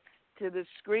next to the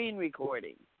screen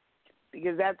recording,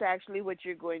 because that's actually what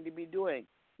you're going to be doing.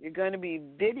 You're going to be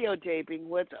videotaping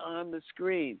what's on the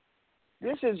screen.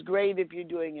 This is great if you're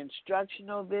doing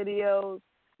instructional videos,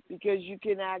 because you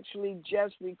can actually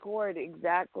just record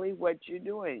exactly what you're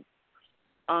doing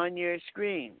on your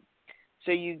screen.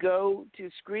 So you go to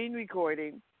screen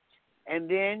recording, and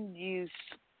then you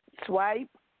swipe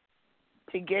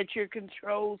to get your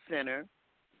control center,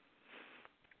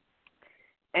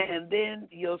 and then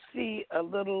you'll see a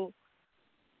little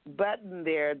button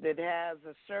there that has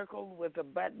a circle with a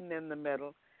button in the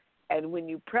middle. And when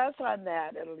you press on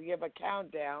that, it'll give a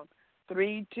countdown,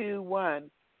 3, 2,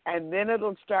 1, and then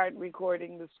it'll start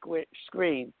recording the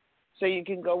screen. So you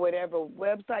can go whatever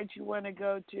website you want to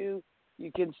go to.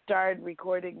 You can start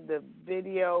recording the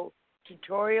video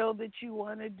tutorial that you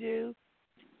want to do.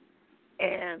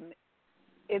 And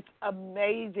it's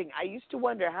amazing. I used to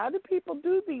wonder, how do people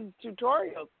do these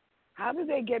tutorials? How do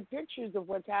they get pictures of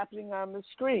what's happening on the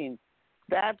screen?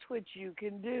 That's what you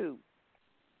can do.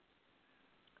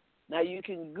 Now, you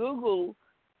can Google,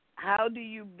 how do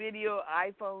you video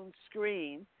iPhone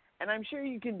screen? And I'm sure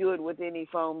you can do it with any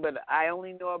phone, but I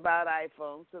only know about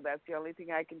iPhone, so that's the only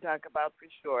thing I can talk about for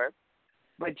sure.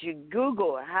 But you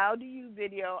Google, how do you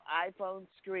video iPhone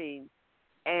screen,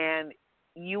 and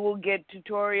you will get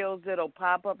tutorials that'll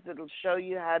pop up that'll show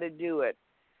you how to do it.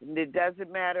 And it doesn't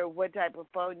matter what type of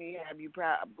phone you have. You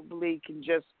probably can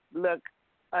just look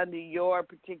under your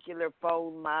particular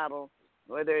phone model,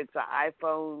 whether it's an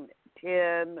iPhone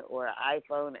 10 or an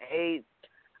iPhone 8.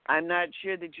 I'm not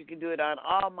sure that you can do it on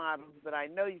all models, but I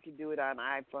know you can do it on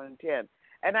iPhone 10.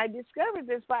 And I discovered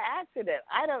this by accident.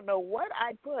 I don't know what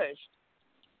I pushed,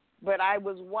 but I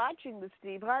was watching the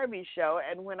Steve Harvey show,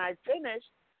 and when I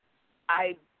finished,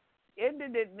 I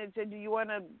ended it, and it said, do you want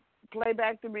to play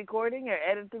back the recording or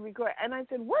edit the recording? And I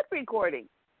said, what recording?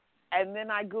 And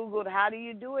then I Googled, how do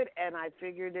you do it? And I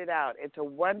figured it out. It's a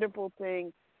wonderful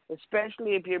thing,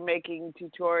 especially if you're making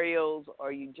tutorials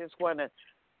or you just want to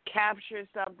capture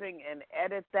something and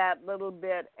edit that little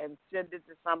bit and send it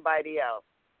to somebody else.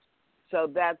 So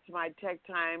that's my tech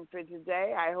time for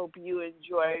today. I hope you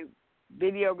enjoy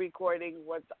video recording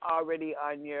what's already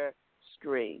on your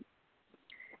screen.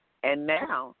 And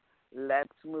now,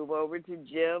 let's move over to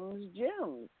Jim's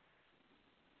Gems.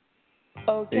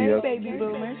 Okay, Yes. baby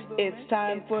boomers, it's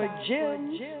time for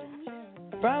Gems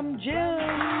from Jim.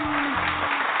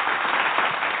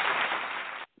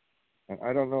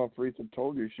 I don't know if Rita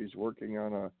told you she's working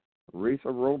on a Rita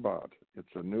robot.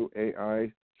 It's a new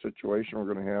AI situation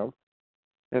we're going to have,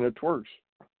 and it works.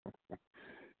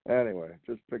 Anyway,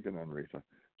 just picking on Rita.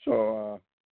 So,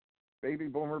 baby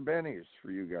boomer bennies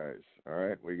for you guys. All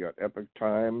right, we got Epic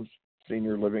Times,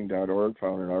 seniorliving.org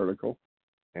found an article,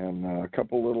 and a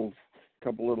couple little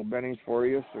bennies for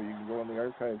you, so you can go on the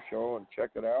archive show and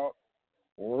check it out,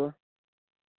 or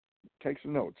take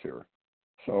some notes here.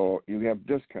 So you have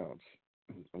discounts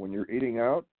when you're eating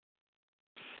out.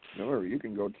 Or you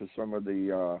can go to some of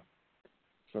the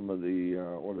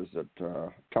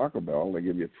Taco Bell. They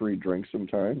give you free drinks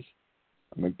sometimes.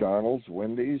 McDonald's,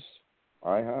 Wendy's,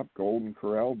 IHOP, Golden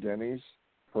Corral, Denny's,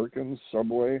 Perkins,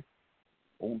 Subway,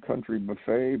 Old Country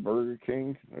Buffet, Burger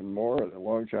King, and more.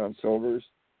 Long John Silver's,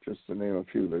 just to name a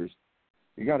few.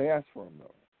 You got to ask for them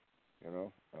though.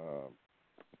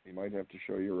 You might have to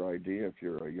show your ID if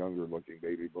you're a younger-looking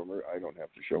baby boomer. I don't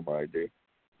have to show my ID.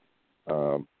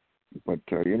 But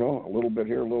a little bit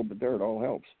here, a little bit there, it all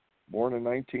helps. Born in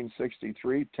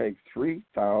 1963, take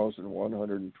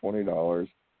 $3,120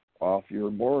 off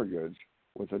your mortgage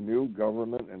with a new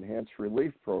government enhanced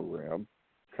relief program.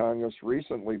 Congress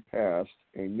recently passed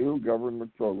a new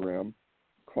government program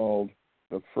called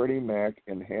the Freddie Mac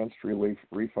Enhanced Relief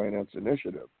Refinance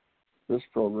Initiative. This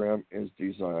program is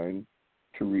designed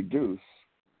to reduce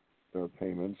their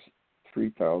payments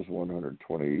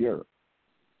 $3,120 a year.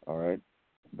 All right,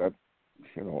 that's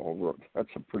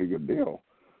a pretty good deal.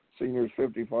 Seniors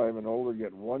 55 and older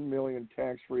get $1 million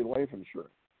tax-free life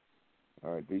insurance.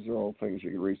 All right, these are all things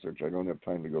you can research. I don't have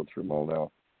time to go through them all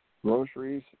now.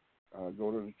 Groceries,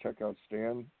 go to the checkout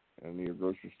stand in your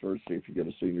grocery store, see if you get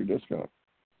a senior discount.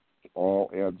 It all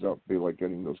adds up. Be like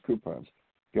getting those coupons.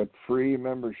 Get free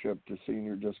membership to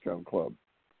Senior Discount Club.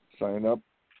 Sign up,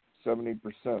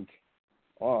 70%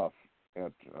 off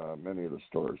at many of the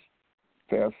stores.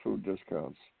 Fast food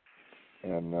discounts,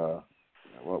 and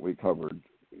what we covered.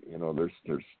 There's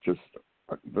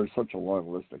such a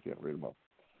long list I can't read them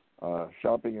all.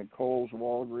 Shopping at Kohl's,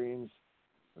 Walgreens,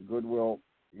 Goodwill,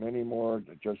 many more.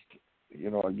 Just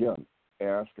again,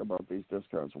 ask about these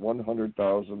discounts.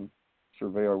 100,000.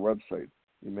 Survey our website.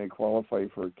 You may qualify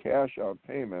for a cash-out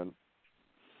payment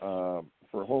for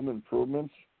home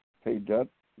improvements, pay debt,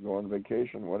 go on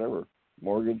vacation, whatever,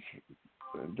 mortgage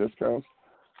discounts.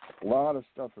 A lot of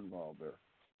stuff involved there.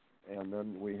 And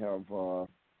then we have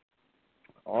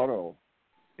auto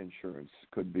insurance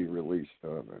could be released.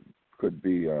 Could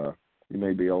be you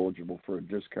may be eligible for a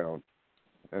discount,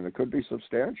 and it could be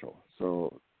substantial.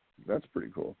 So that's pretty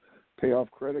cool. Pay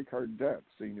off credit card debt,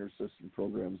 senior assistance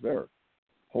programs there.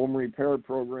 Home repair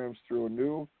programs through a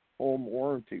new home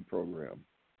warranty program.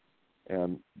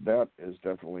 And that is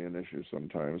definitely an issue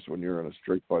sometimes when you're on a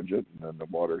strict budget and then the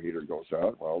water heater goes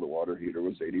out. Well, the water heater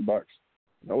was $80.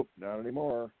 Nope, not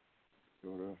anymore.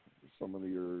 Go to some of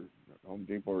your Home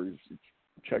Depot or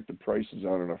check the prices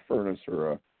out on a furnace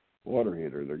or a water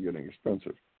heater. They're getting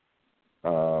expensive.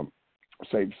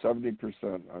 Save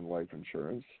 70% on life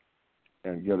insurance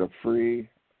and get a free,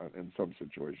 in some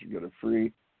situations, get a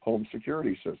free home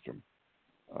security system.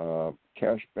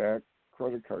 Cashback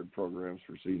credit card programs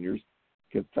for seniors.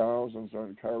 Get thousands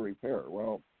on car repair.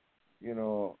 Well,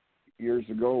 years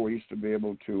ago we used to be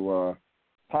able to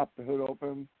pop the hood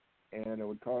open, and it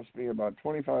would cost me about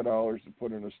 $25 to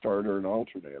put in a starter and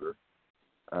alternator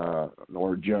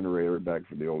or generator back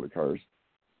for the older cars.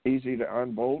 Easy to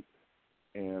unbolt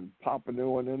and pop a new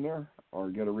one in there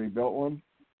or get a rebuilt one.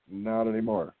 Not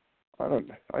anymore. I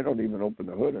don't even open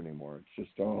the hood anymore. It's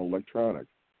just all electronic.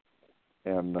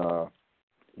 And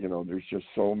there's just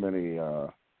so many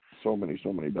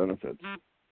benefits.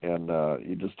 And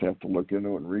you just have to look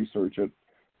into it and research it.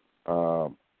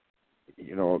 Some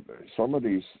of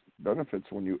these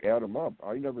benefits, when you add them up,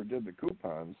 I never did the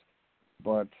coupons,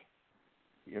 but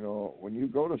when you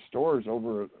go to stores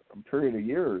over a period of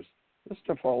years, this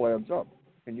stuff all adds up.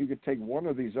 And you could take one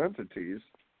of these entities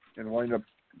and wind up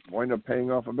paying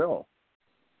off a bill.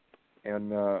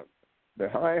 And the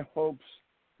High Hopes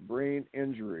brain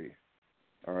injury,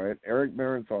 all right, Eric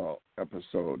Barenthal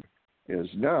episode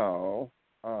is now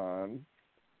on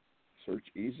search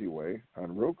Easy Way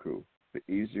on Roku, the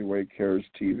Easy Way Cares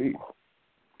TV.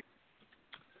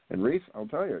 And Reese, I'll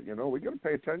tell you, we got to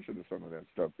pay attention to some of that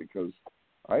stuff because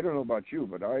I don't know about you,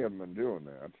 but I haven't been doing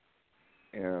that.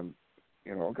 And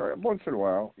once in a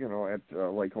while, at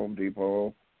like Home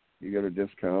Depot, you get a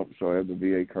discount, so I have the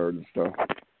VA card and stuff.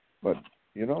 But,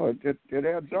 it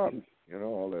adds up,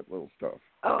 all that little stuff.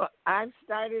 Oh, I've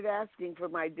started asking for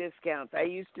my discounts. I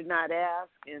used to not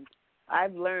ask, and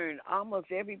I've learned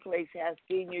almost every place has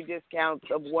senior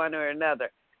discounts of one or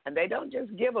another. And they don't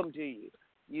just give them to you.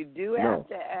 You do have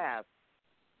to ask.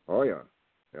 Oh, yeah.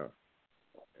 Yeah.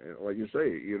 And like you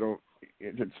say,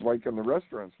 it's like in the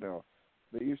restaurants now.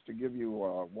 They used to give you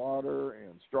water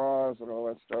and straws and all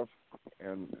that stuff,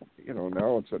 and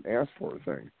now it's an ask for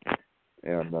thing.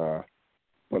 And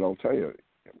but I'll tell you,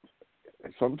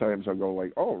 sometimes I'll go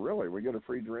like, "Oh, really? We get a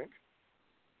free drink?"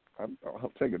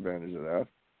 I'll take advantage of that.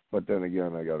 But then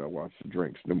again, I gotta watch the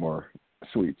drinks, no more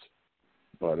sweets.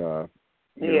 But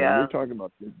you're talking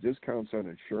about discounts on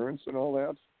insurance and all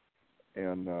that,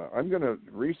 and I'm gonna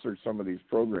research some of these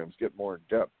programs, get more in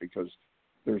depth because.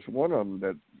 There's one of them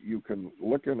that you can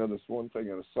look into this one thing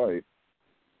on a site,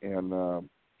 and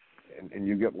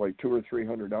you get like $200 or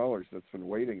 $300 that's been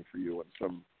waiting for you in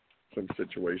some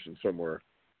situation somewhere.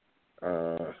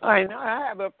 I know. I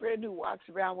have a friend who walks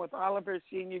around with all of her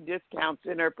senior discounts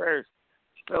in her purse.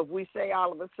 So if we say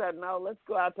all of a sudden, oh, let's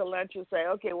go out to lunch and say,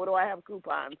 okay, what do I have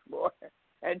coupons for?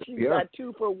 And she's got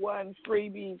 2-for-1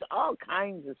 freebies, all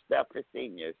kinds of stuff for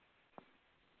seniors.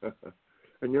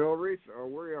 And, Reese,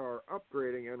 we are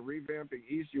upgrading and revamping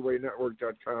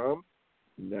EasyWayNetwork.com.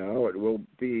 Now it will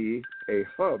be a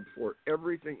hub for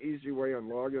everything EasyWay and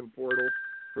login portal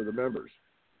for the members.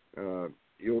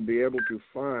 You'll be able to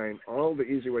find all the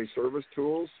EasyWay service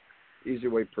tools,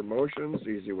 EasyWay promotions,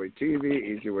 EasyWay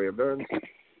TV, EasyWay events,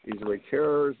 EasyWay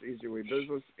Cares, EasyWay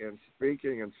Business, and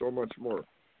Speaking, and so much more.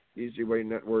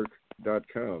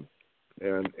 EasyWayNetwork.com.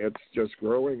 And it's just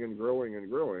growing and growing and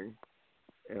growing.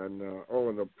 And,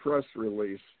 and the press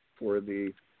release for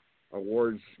the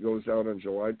awards goes out on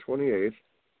July 28th.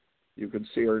 You can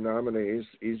see our nominees,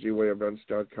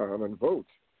 EasyWayEvents.com, and vote.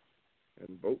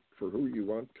 And vote for who you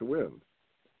want to win.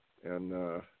 And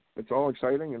it's all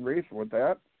exciting. And, Reese, with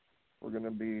that, we're going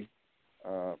to be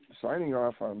signing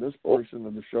off on this portion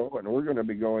of the show, and we're going to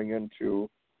be going into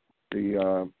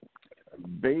the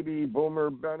baby boomer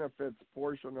benefits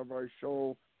portion of our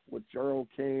show with Gerald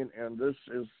Kane. And this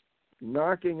is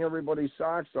knocking everybody's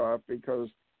socks off because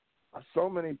so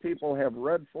many people have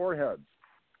red foreheads.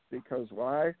 Because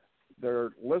why?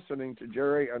 They're listening to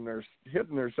Jerry and they're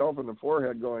hitting themselves in the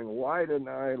forehead going, why didn't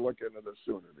I look into this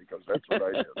sooner? Because that's what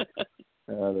I did.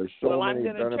 There's so well, many I'm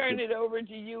going to turn benefits. it over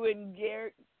to you and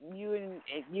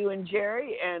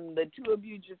Jerry, and the two of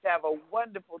you just have a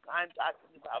wonderful time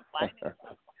talking about finances.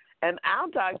 And I'll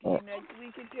talk to you next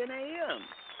week at 10 a.m.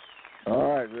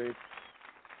 All right, Reese.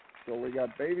 So we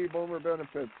got baby boomer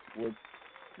benefits with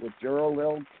Gerald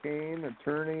L. Kane,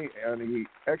 attorney and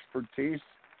expertise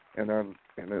and an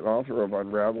author of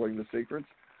Unraveling the Secrets.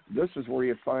 This is where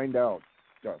you find out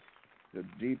stuff, the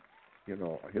deep,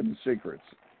 hidden secrets.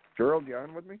 Gerald, you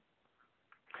on with me?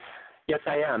 Yes,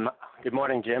 I am. Good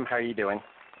morning, Jim. How are you doing?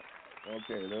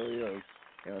 Okay, there he is.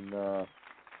 And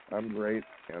I'm great.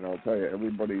 And I'll tell you,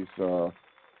 everybody's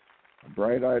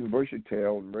bright-eyed and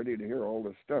bushy-tailed and ready to hear all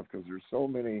this stuff because there's so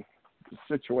many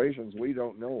situations we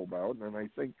don't know about. And I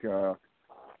think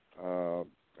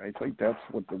that's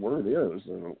what the word is.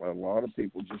 And a lot of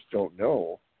people just don't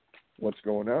know what's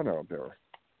going on out there.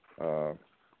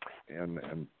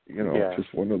 It's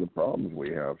just one of the problems we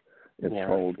have. It's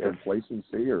called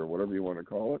complacency or whatever you want to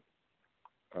call it.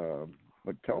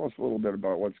 But tell us a little bit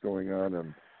about what's going on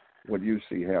and what you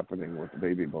see happening with the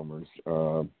baby boomers,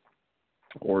 or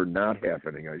not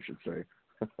happening, I should say,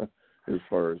 as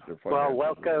far as the finances. Well,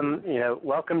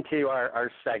 welcome to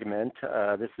our segment.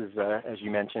 This is, as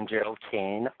you mentioned, Gerald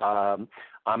Kane. I'm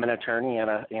an attorney and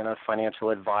a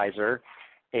financial advisor.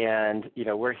 And,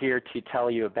 we're here to tell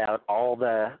you about all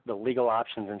the legal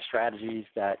options and strategies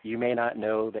that you may not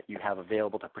know that you have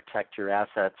available to protect your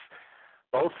assets,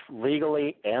 both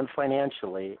legally and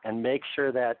financially, and make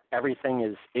sure that everything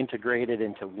is integrated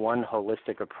into one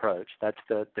holistic approach. That's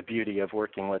the beauty of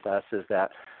working with us, is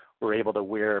that we're able to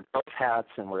wear both hats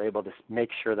and we're able to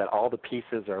make sure that all the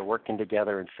pieces are working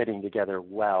together and fitting together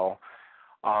well.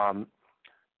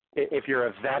 If you're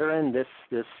a veteran, this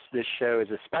show is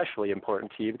especially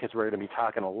important to you because we're going to be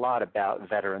talking a lot about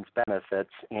veterans benefits,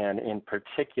 and in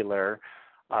particular,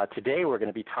 today we're going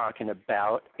to be talking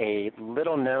about a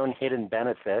little-known hidden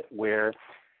benefit where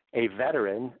a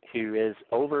veteran who is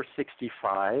over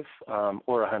 65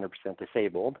 or 100%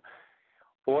 disabled,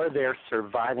 or their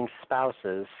surviving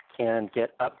spouses can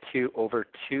get up to over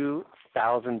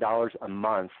 $2,000 a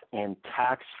month in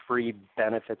tax-free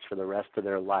benefits for the rest of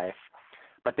their life.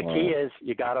 But the key is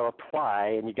you got to apply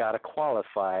and you got to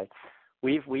qualify.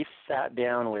 We've sat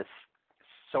down with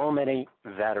so many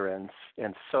veterans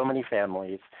and so many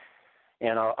families,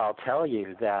 and I'll tell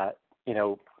you that,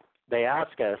 they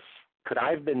ask us, could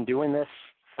I have been doing this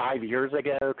 5 years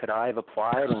ago? Could I have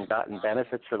applied and gotten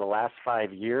benefits for the last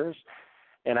 5 years?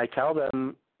 And I tell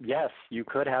them, yes, you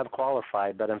could have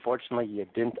qualified, but unfortunately you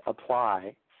didn't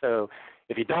apply. So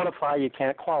if you don't apply, you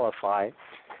can't qualify.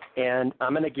 And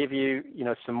I'm going to give you,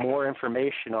 some more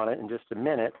information on it in just a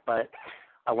minute, but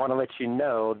I want to let you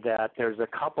know that there's a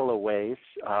couple of ways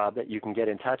that you can get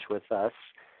in touch with us.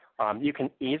 You can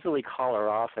easily call our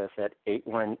office at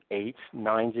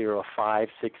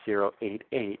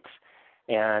 818-905-6088,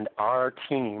 and our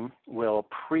team will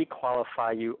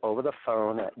pre-qualify you over the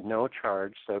phone at no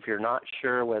charge. So if you're not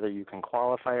sure whether you can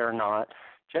qualify or not,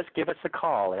 just give us a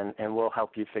call, and we'll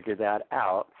help you figure that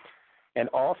out. And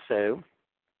also,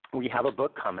 we have a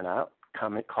book coming out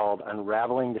called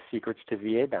Unraveling the Secrets to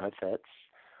VA Benefits.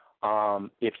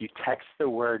 If you text the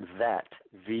word VET,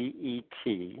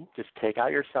 V-E-T, just take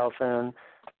out your cell phone,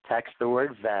 text the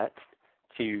word VET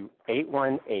to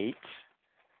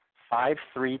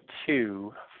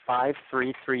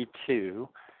 818-532-5332,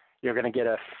 you're going to get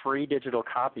a free digital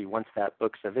copy once that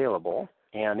book's available.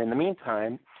 And in the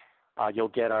meantime, you'll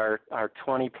get our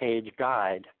 20-page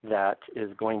guide that is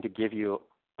going to give you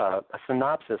a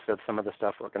synopsis of some of the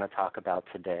stuff we're going to talk about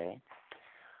today.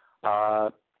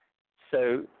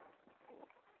 So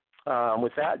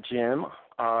with that, Jim,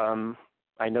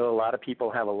 I know a lot of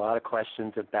people have a lot of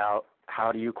questions about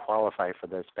how do you qualify for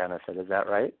this benefit. Is that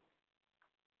right?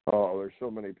 Oh, there's so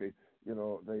many people. You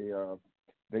know,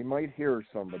 they might hear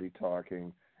somebody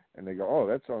talking, and they go, "Oh,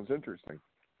 that sounds interesting,"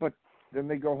 but then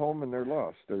they go home and they're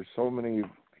lost. There's so many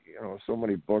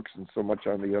books and so much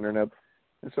on the internet,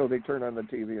 and so they turn on the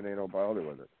TV and they don't bother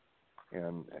with it,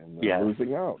 and they're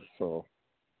losing out. So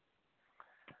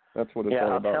that's what it's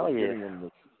all about, getting them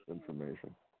this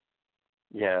information.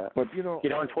 Yeah. But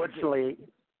unfortunately,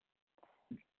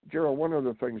 Gerald, one of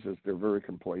the things is they're very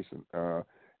complacent.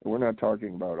 We're not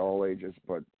talking about all ages,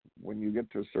 but when you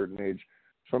get to a certain age,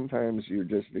 sometimes you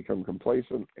just become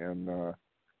complacent, and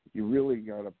you really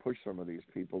got to push some of these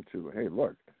people to, hey,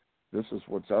 look, this is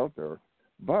what's out there.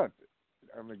 But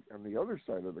on the other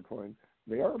side of the coin,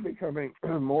 they are becoming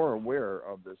more aware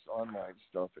of this online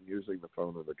stuff and using the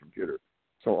phone or the computer.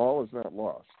 So all is not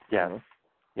lost. Yes. You know?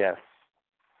 Yes.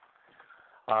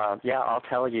 I'll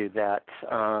tell you that,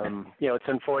 it's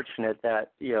unfortunate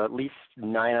that, at least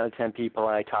 9 out of 10 people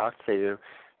I talk to,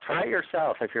 try it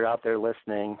yourself if you're out there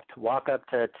listening, to walk up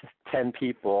to 10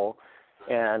 people,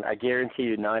 and I guarantee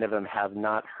you 9 of them have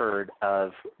not heard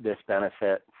of this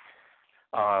benefit.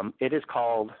 It is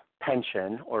called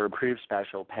pension or improved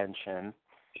special pension.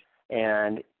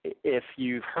 And if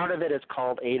you've heard of it, it's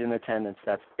called aid in attendance.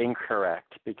 That's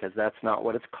incorrect, because that's not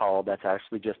what it's called. That's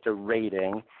actually just a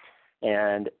rating.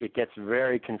 And it gets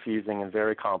very confusing and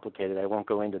very complicated. I won't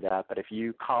go into that. But if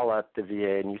you call up the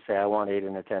VA and you say, I want aid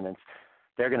in attendance,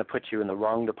 they're going to put you in the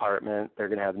wrong department. They're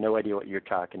going to have no idea what you're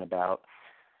talking about.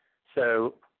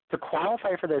 So to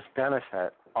qualify for this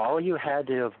benefit, all you had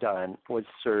to have done was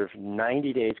serve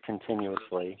 90 days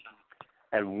continuously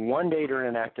and 1 day during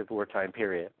an active wartime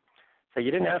period. So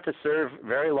you didn't have to serve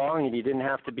very long, and you didn't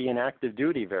have to be in active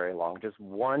duty very long, just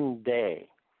 1 day.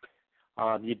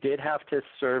 You did have to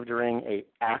serve during an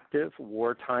active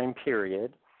wartime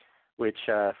period, which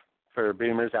for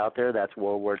boomers out there, that's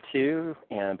World War II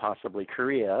and possibly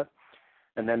Korea.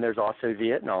 And then there's also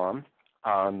Vietnam.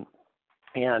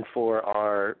 And for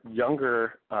our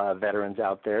younger veterans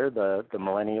out there, the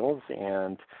millennials,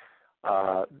 and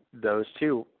those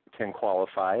too can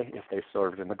qualify if they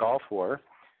served in the Gulf War.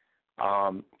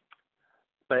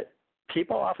 But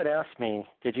people often ask me,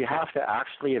 did you have to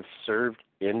actually have served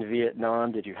in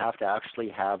Vietnam? Did you have to actually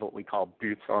have what we call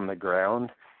boots on the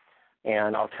ground?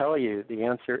 And I'll tell you, the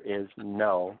answer is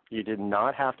no. You did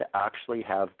not have to actually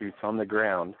have boots on the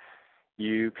ground.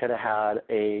 You could have had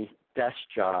a desk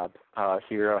job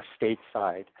here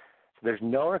stateside. So there's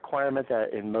no requirement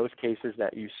that in most cases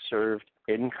that you served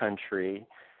in country,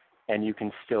 and you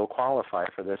can still qualify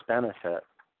for this benefit.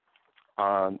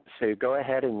 So go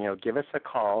ahead and give us a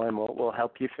call, and we'll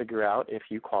help you figure out if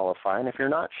you qualify. And if you're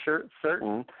not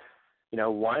certain,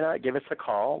 why not give us a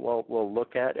call? We'll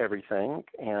look at everything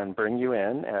and bring you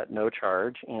in at no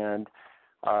charge and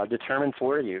determine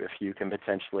for you if you can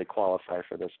potentially qualify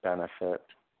for this benefit.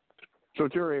 So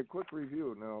Terry, a quick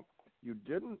review. Now, you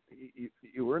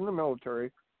were in the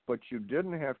military, but you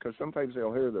didn't have, because sometimes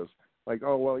they'll hear this, like,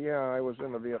 oh, well, yeah, I was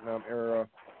in the Vietnam era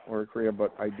or Korea,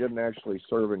 but I didn't actually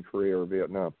serve in Korea or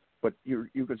Vietnam. But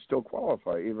you could still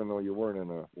qualify even though you weren't in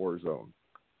a war zone.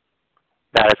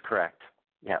 That is correct.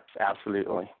 Yes,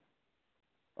 absolutely.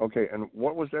 Okay, and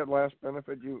what was that last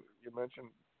benefit you mentioned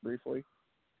briefly?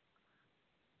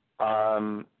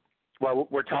 Well,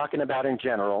 we're talking about in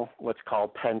general what's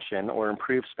called pension or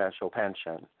improved special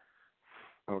pension.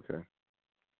 Okay.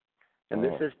 And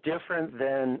this is different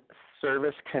than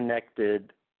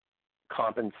service-connected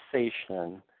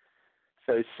compensation.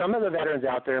 So some of the veterans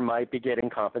out there might be getting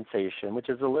compensation, which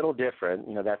is a little different.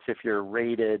 That's if you're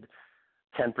rated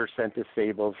 10%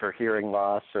 disabled for hearing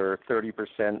loss or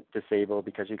 30% disabled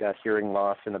because you got hearing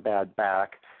loss and a bad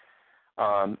back.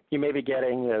 You may be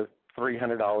getting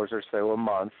 $300 or so a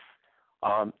month.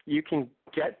 You can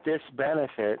get this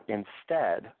benefit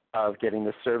instead of getting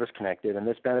the service connected, and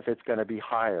this benefit's going to be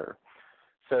higher.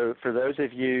 So for those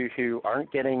of you who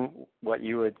aren't getting what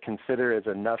you would consider as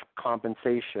enough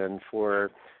compensation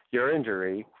for your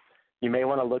injury, you may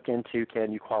want to look into,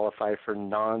 can you qualify for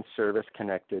non-service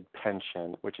connected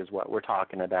pension, which is what we're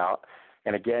talking about.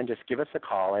 And again, just give us a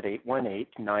call at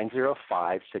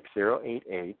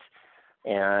 818-905-6088.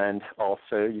 And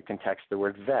also you can text the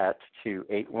word VET to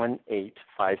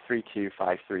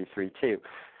 818-532-5332.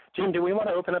 Jim, do we want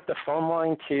to open up the phone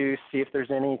line to see if there's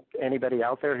anybody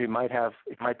out there who might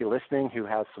be listening who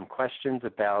has some questions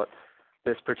about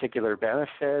this particular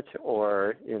benefit,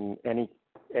 or in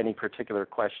any particular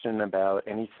question about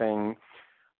anything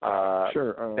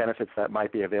benefits that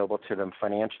might be available to them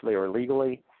financially or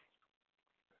legally?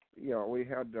 Yeah, we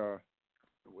had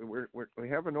we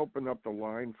haven't opened up the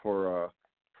line for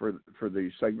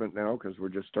the segment now because we're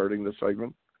just starting the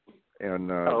segment, and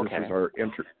This is our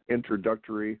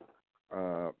introductory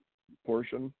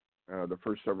portion, the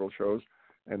first several shows,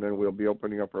 and then we'll be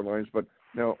opening up our lines. But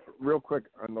now, real quick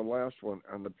on the last one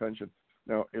on the pension.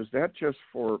 Now, is that just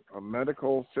for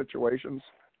medical situations?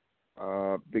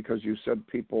 Because you said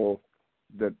people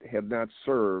that had not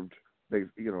served, they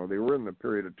were in the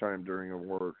period of time during a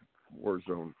war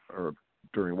zone or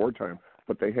during wartime,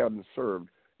 but they hadn't served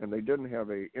and they didn't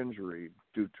have a injury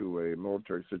due to a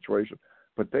military situation,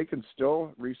 but they can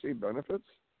still receive benefits?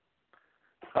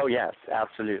 Oh, yes,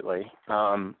 absolutely.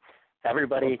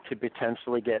 Everybody could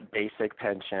potentially get basic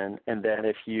pension, and then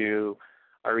if you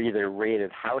are either rated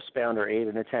housebound or aid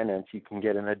in attendance, you can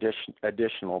get an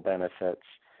additional benefits.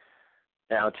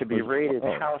 Now, to be rated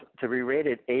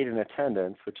aid in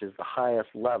attendance, which is the highest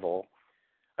level,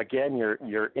 again,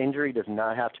 your injury does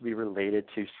not have to be related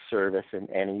to service in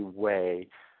any way.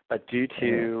 But due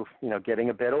to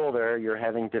getting a bit older, you're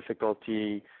having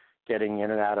difficulty getting in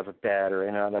and out of a bed or in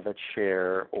and out of a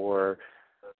chair, or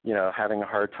having a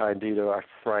hard time due to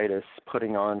arthritis,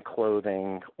 putting on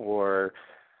clothing, or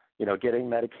getting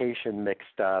medication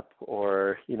mixed up,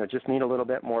 or just need a little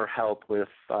bit more help with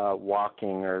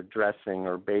walking or dressing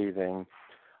or bathing.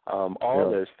 All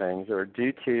of those things, or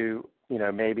due to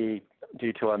maybe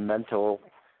due to a mental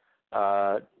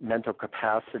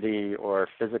capacity or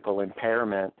physical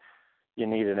impairment, you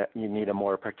need a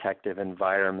more protective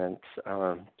environment.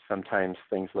 Sometimes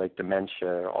things like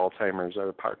dementia, Alzheimer's,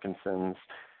 or Parkinson's,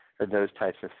 or those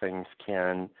types of things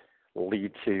can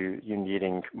lead to you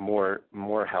needing more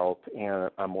help and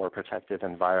a more protective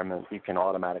environment. You can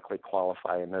automatically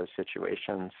qualify in those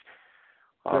situations.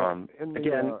 Don't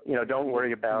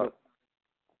worry about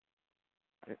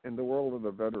in the world of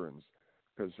the veterans,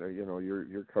 because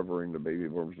you're covering the baby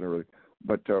boomers and everything.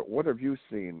 But what have you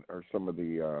seen are some of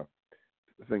the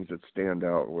things that stand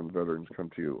out when veterans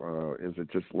come to you? Is it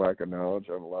just lack of knowledge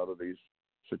on a lot of these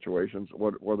situations?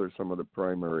 What are some of the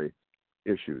primary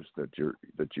issues that you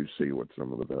see with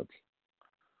some of the vets?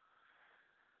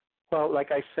 Well,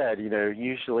 like I said,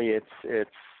 usually it's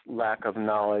lack of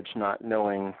knowledge, not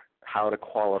knowing how to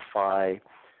qualify,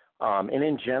 and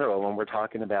in general, when we're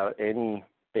talking about any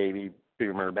baby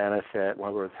boomer benefit,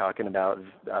 when we're talking about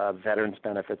veterans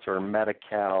benefits or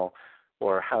Medi-Cal,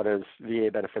 or how does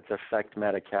VA benefits affect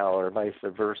Medi-Cal, or vice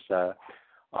versa,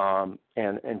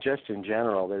 and just in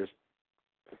general,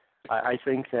 I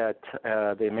think that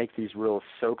they make these rules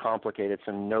so complicated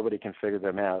so nobody can figure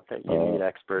them out that you need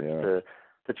experts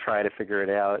to try to figure it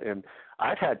out. And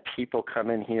I've had people come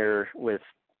in here with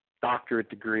doctorate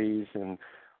degrees and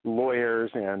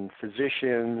lawyers and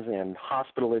physicians and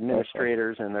hospital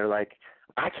administrators, and they're like,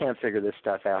 I can't figure this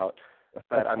stuff out,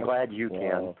 but I'm glad you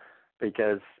can,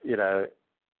 because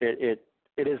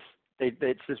it's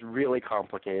just really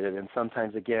complicated, and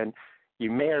sometimes, again, you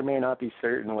may or may not be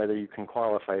certain whether you can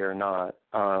qualify or not.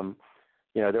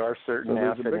 There are certain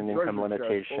asset and income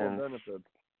limitations.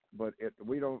 But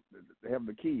we don't have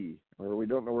the key, or we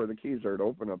don't know where the keys are to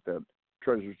open up that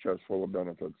treasure chest full of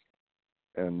benefits.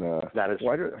 And that is,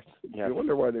 you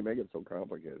wonder why they make it so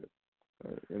complicated.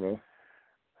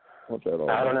 What's that all about?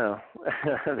 I don't know.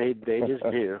 they just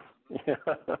do.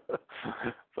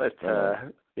 But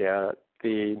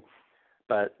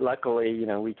but luckily,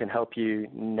 we can help you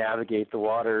navigate the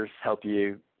waters, help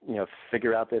you,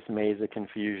 figure out this maze of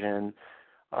confusion.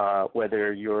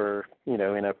 Whether you're,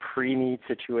 in a pre-need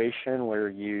situation where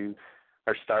you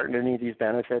are starting to need these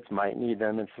benefits, might need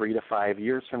them in 3 to 5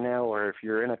 years from now, or if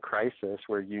you're in a crisis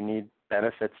where you need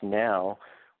benefits now,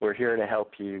 we're here to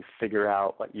help you figure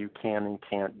out what you can and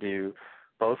can't do,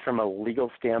 both from a legal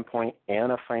standpoint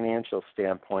and a financial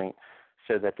standpoint,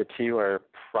 so that the two are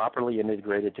properly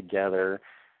integrated together.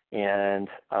 And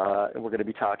we're going to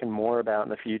be talking more about in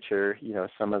the future,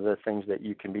 some of the things that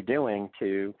you can be doing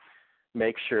to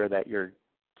make sure that you're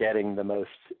getting the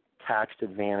most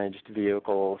tax-advantaged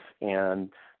vehicles and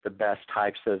the best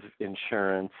types of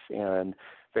insurance and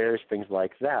various things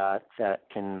like that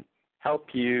can help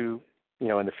you, in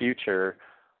the future,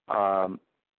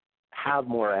 have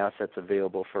more assets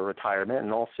available for retirement.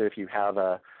 And also, if you have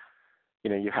a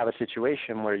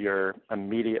situation where you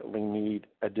immediately need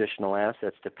additional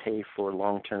assets to pay for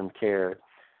long-term care,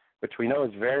 which we know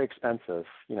is very expensive,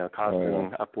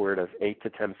 costing upward of $8,000 to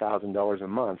 $10,000 a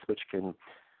month, which can,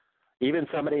 even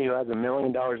somebody who has $1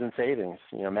 million in savings,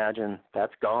 imagine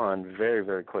that's gone very,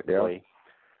 very quickly. Yeah.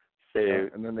 So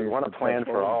and then we want to plan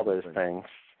for all those things.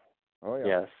 Oh,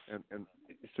 yeah. Yes. And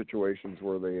situations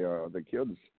where the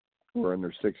kids who are in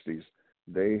their 60s,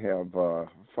 they have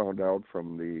found out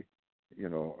from the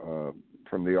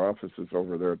offices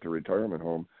over there at the retirement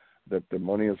home that the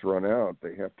money has run out.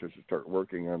 They have to start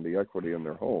working on the equity in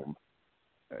their home,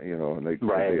 and they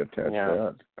attach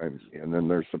that, and then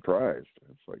they're surprised.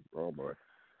 It's like, oh boy.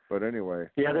 But anyway.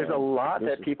 Yeah, there's a lot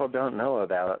that people don't know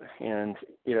about, and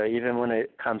even when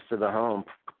it comes to the home,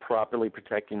 properly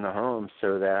protecting the home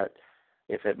so that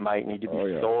if it might need to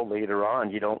be sold later on,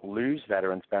 you don't lose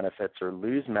veterans benefits or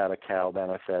lose Medi-Cal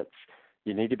benefits.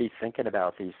 You need to be thinking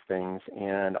about these things,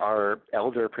 and our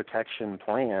elder protection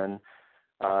plan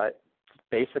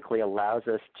basically allows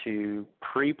us to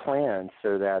pre-plan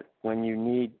so that when you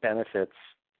need benefits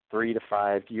 3 to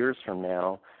 5 years from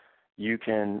now, you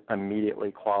can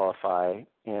immediately qualify.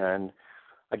 And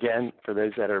again, for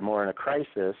those that are more in a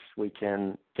crisis, we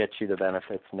can get you the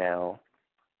benefits now.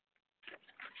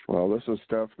 Well, this is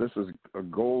a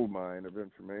gold mine of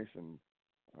information,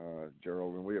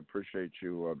 Gerald, and we appreciate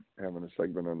you having a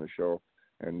segment on the show.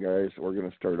 And guys, we're going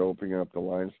to start opening up the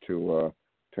lines to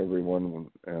everyone.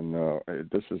 And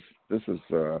this is.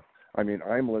 I mean,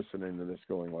 I'm listening to this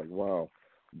going like, wow.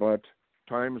 But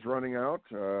time's running out.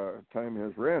 Time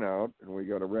has ran out, and we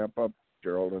got to wrap up,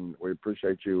 Gerald. And we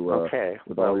appreciate you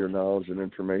with all your knowledge and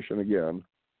information again.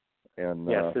 And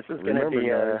yes, this is going to be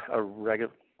a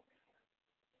regular.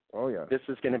 Oh, yeah. This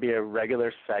is going to be a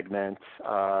regular segment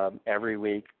every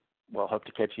week. We'll hope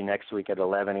to catch you next week at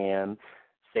 11 a.m.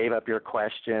 Save up your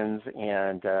questions.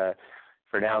 And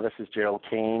for now, this is Gerald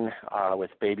Kane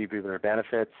with Baby Boomer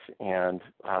Benefits and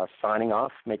signing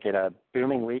off. Make it a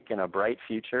booming week and a bright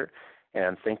future.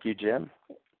 And thank you, Jim.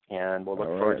 And we'll look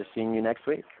forward to seeing you next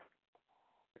week.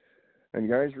 And,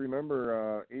 guys,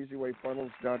 remember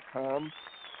EasywayFunnels.com.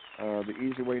 The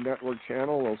Easyway Network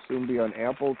channel will soon be on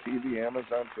Apple TV,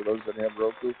 Amazon for those that have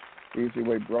Roku.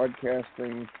 Easyway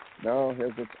Broadcasting now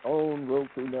has its own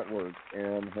Roku network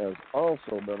and has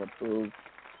also been approved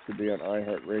to be on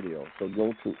iHeartRadio. So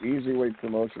go to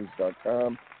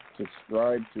EasywayPromotions.com,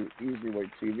 subscribe to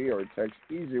Easyway TV, or text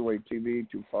Easyway TV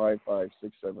to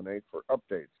 55678 for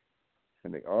updates.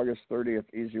 And the August 30th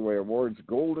Easyway Awards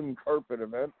Golden Carpet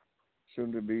event,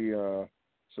 soon to be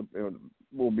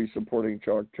we'll be supporting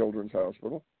Chalk Children's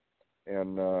Hospital,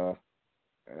 and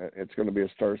it's going to be a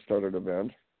star-studded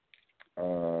event.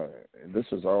 This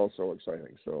is also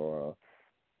exciting. So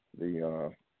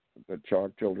the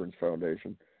Chalk Children's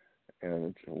Foundation,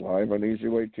 and it's live on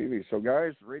Easyway TV. So,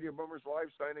 guys, Radio Boomers Live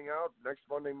signing out next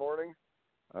Monday morning.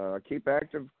 Keep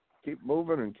active, keep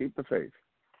moving, and keep the faith.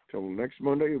 Till next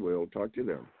Monday, we'll talk to you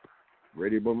then.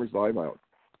 Radio Boomers Live out.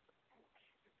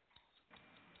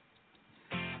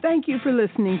 Thank you for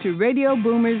listening to Radio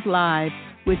Boomers Live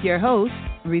with your hosts,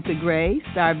 Retha Gray,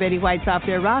 Star Betty White's Off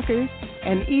Their Rockers,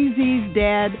 and Easy's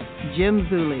dad, Jim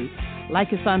Zuley. Like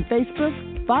us on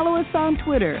Facebook, follow us on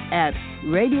Twitter at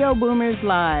Radio Boomers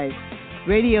Live.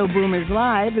 Radio Boomers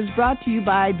Live is brought to you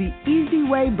by the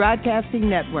Easyway Broadcasting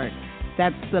Network.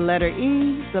 That's the letter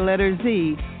E, the letter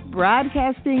Z,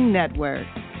 Broadcasting Network.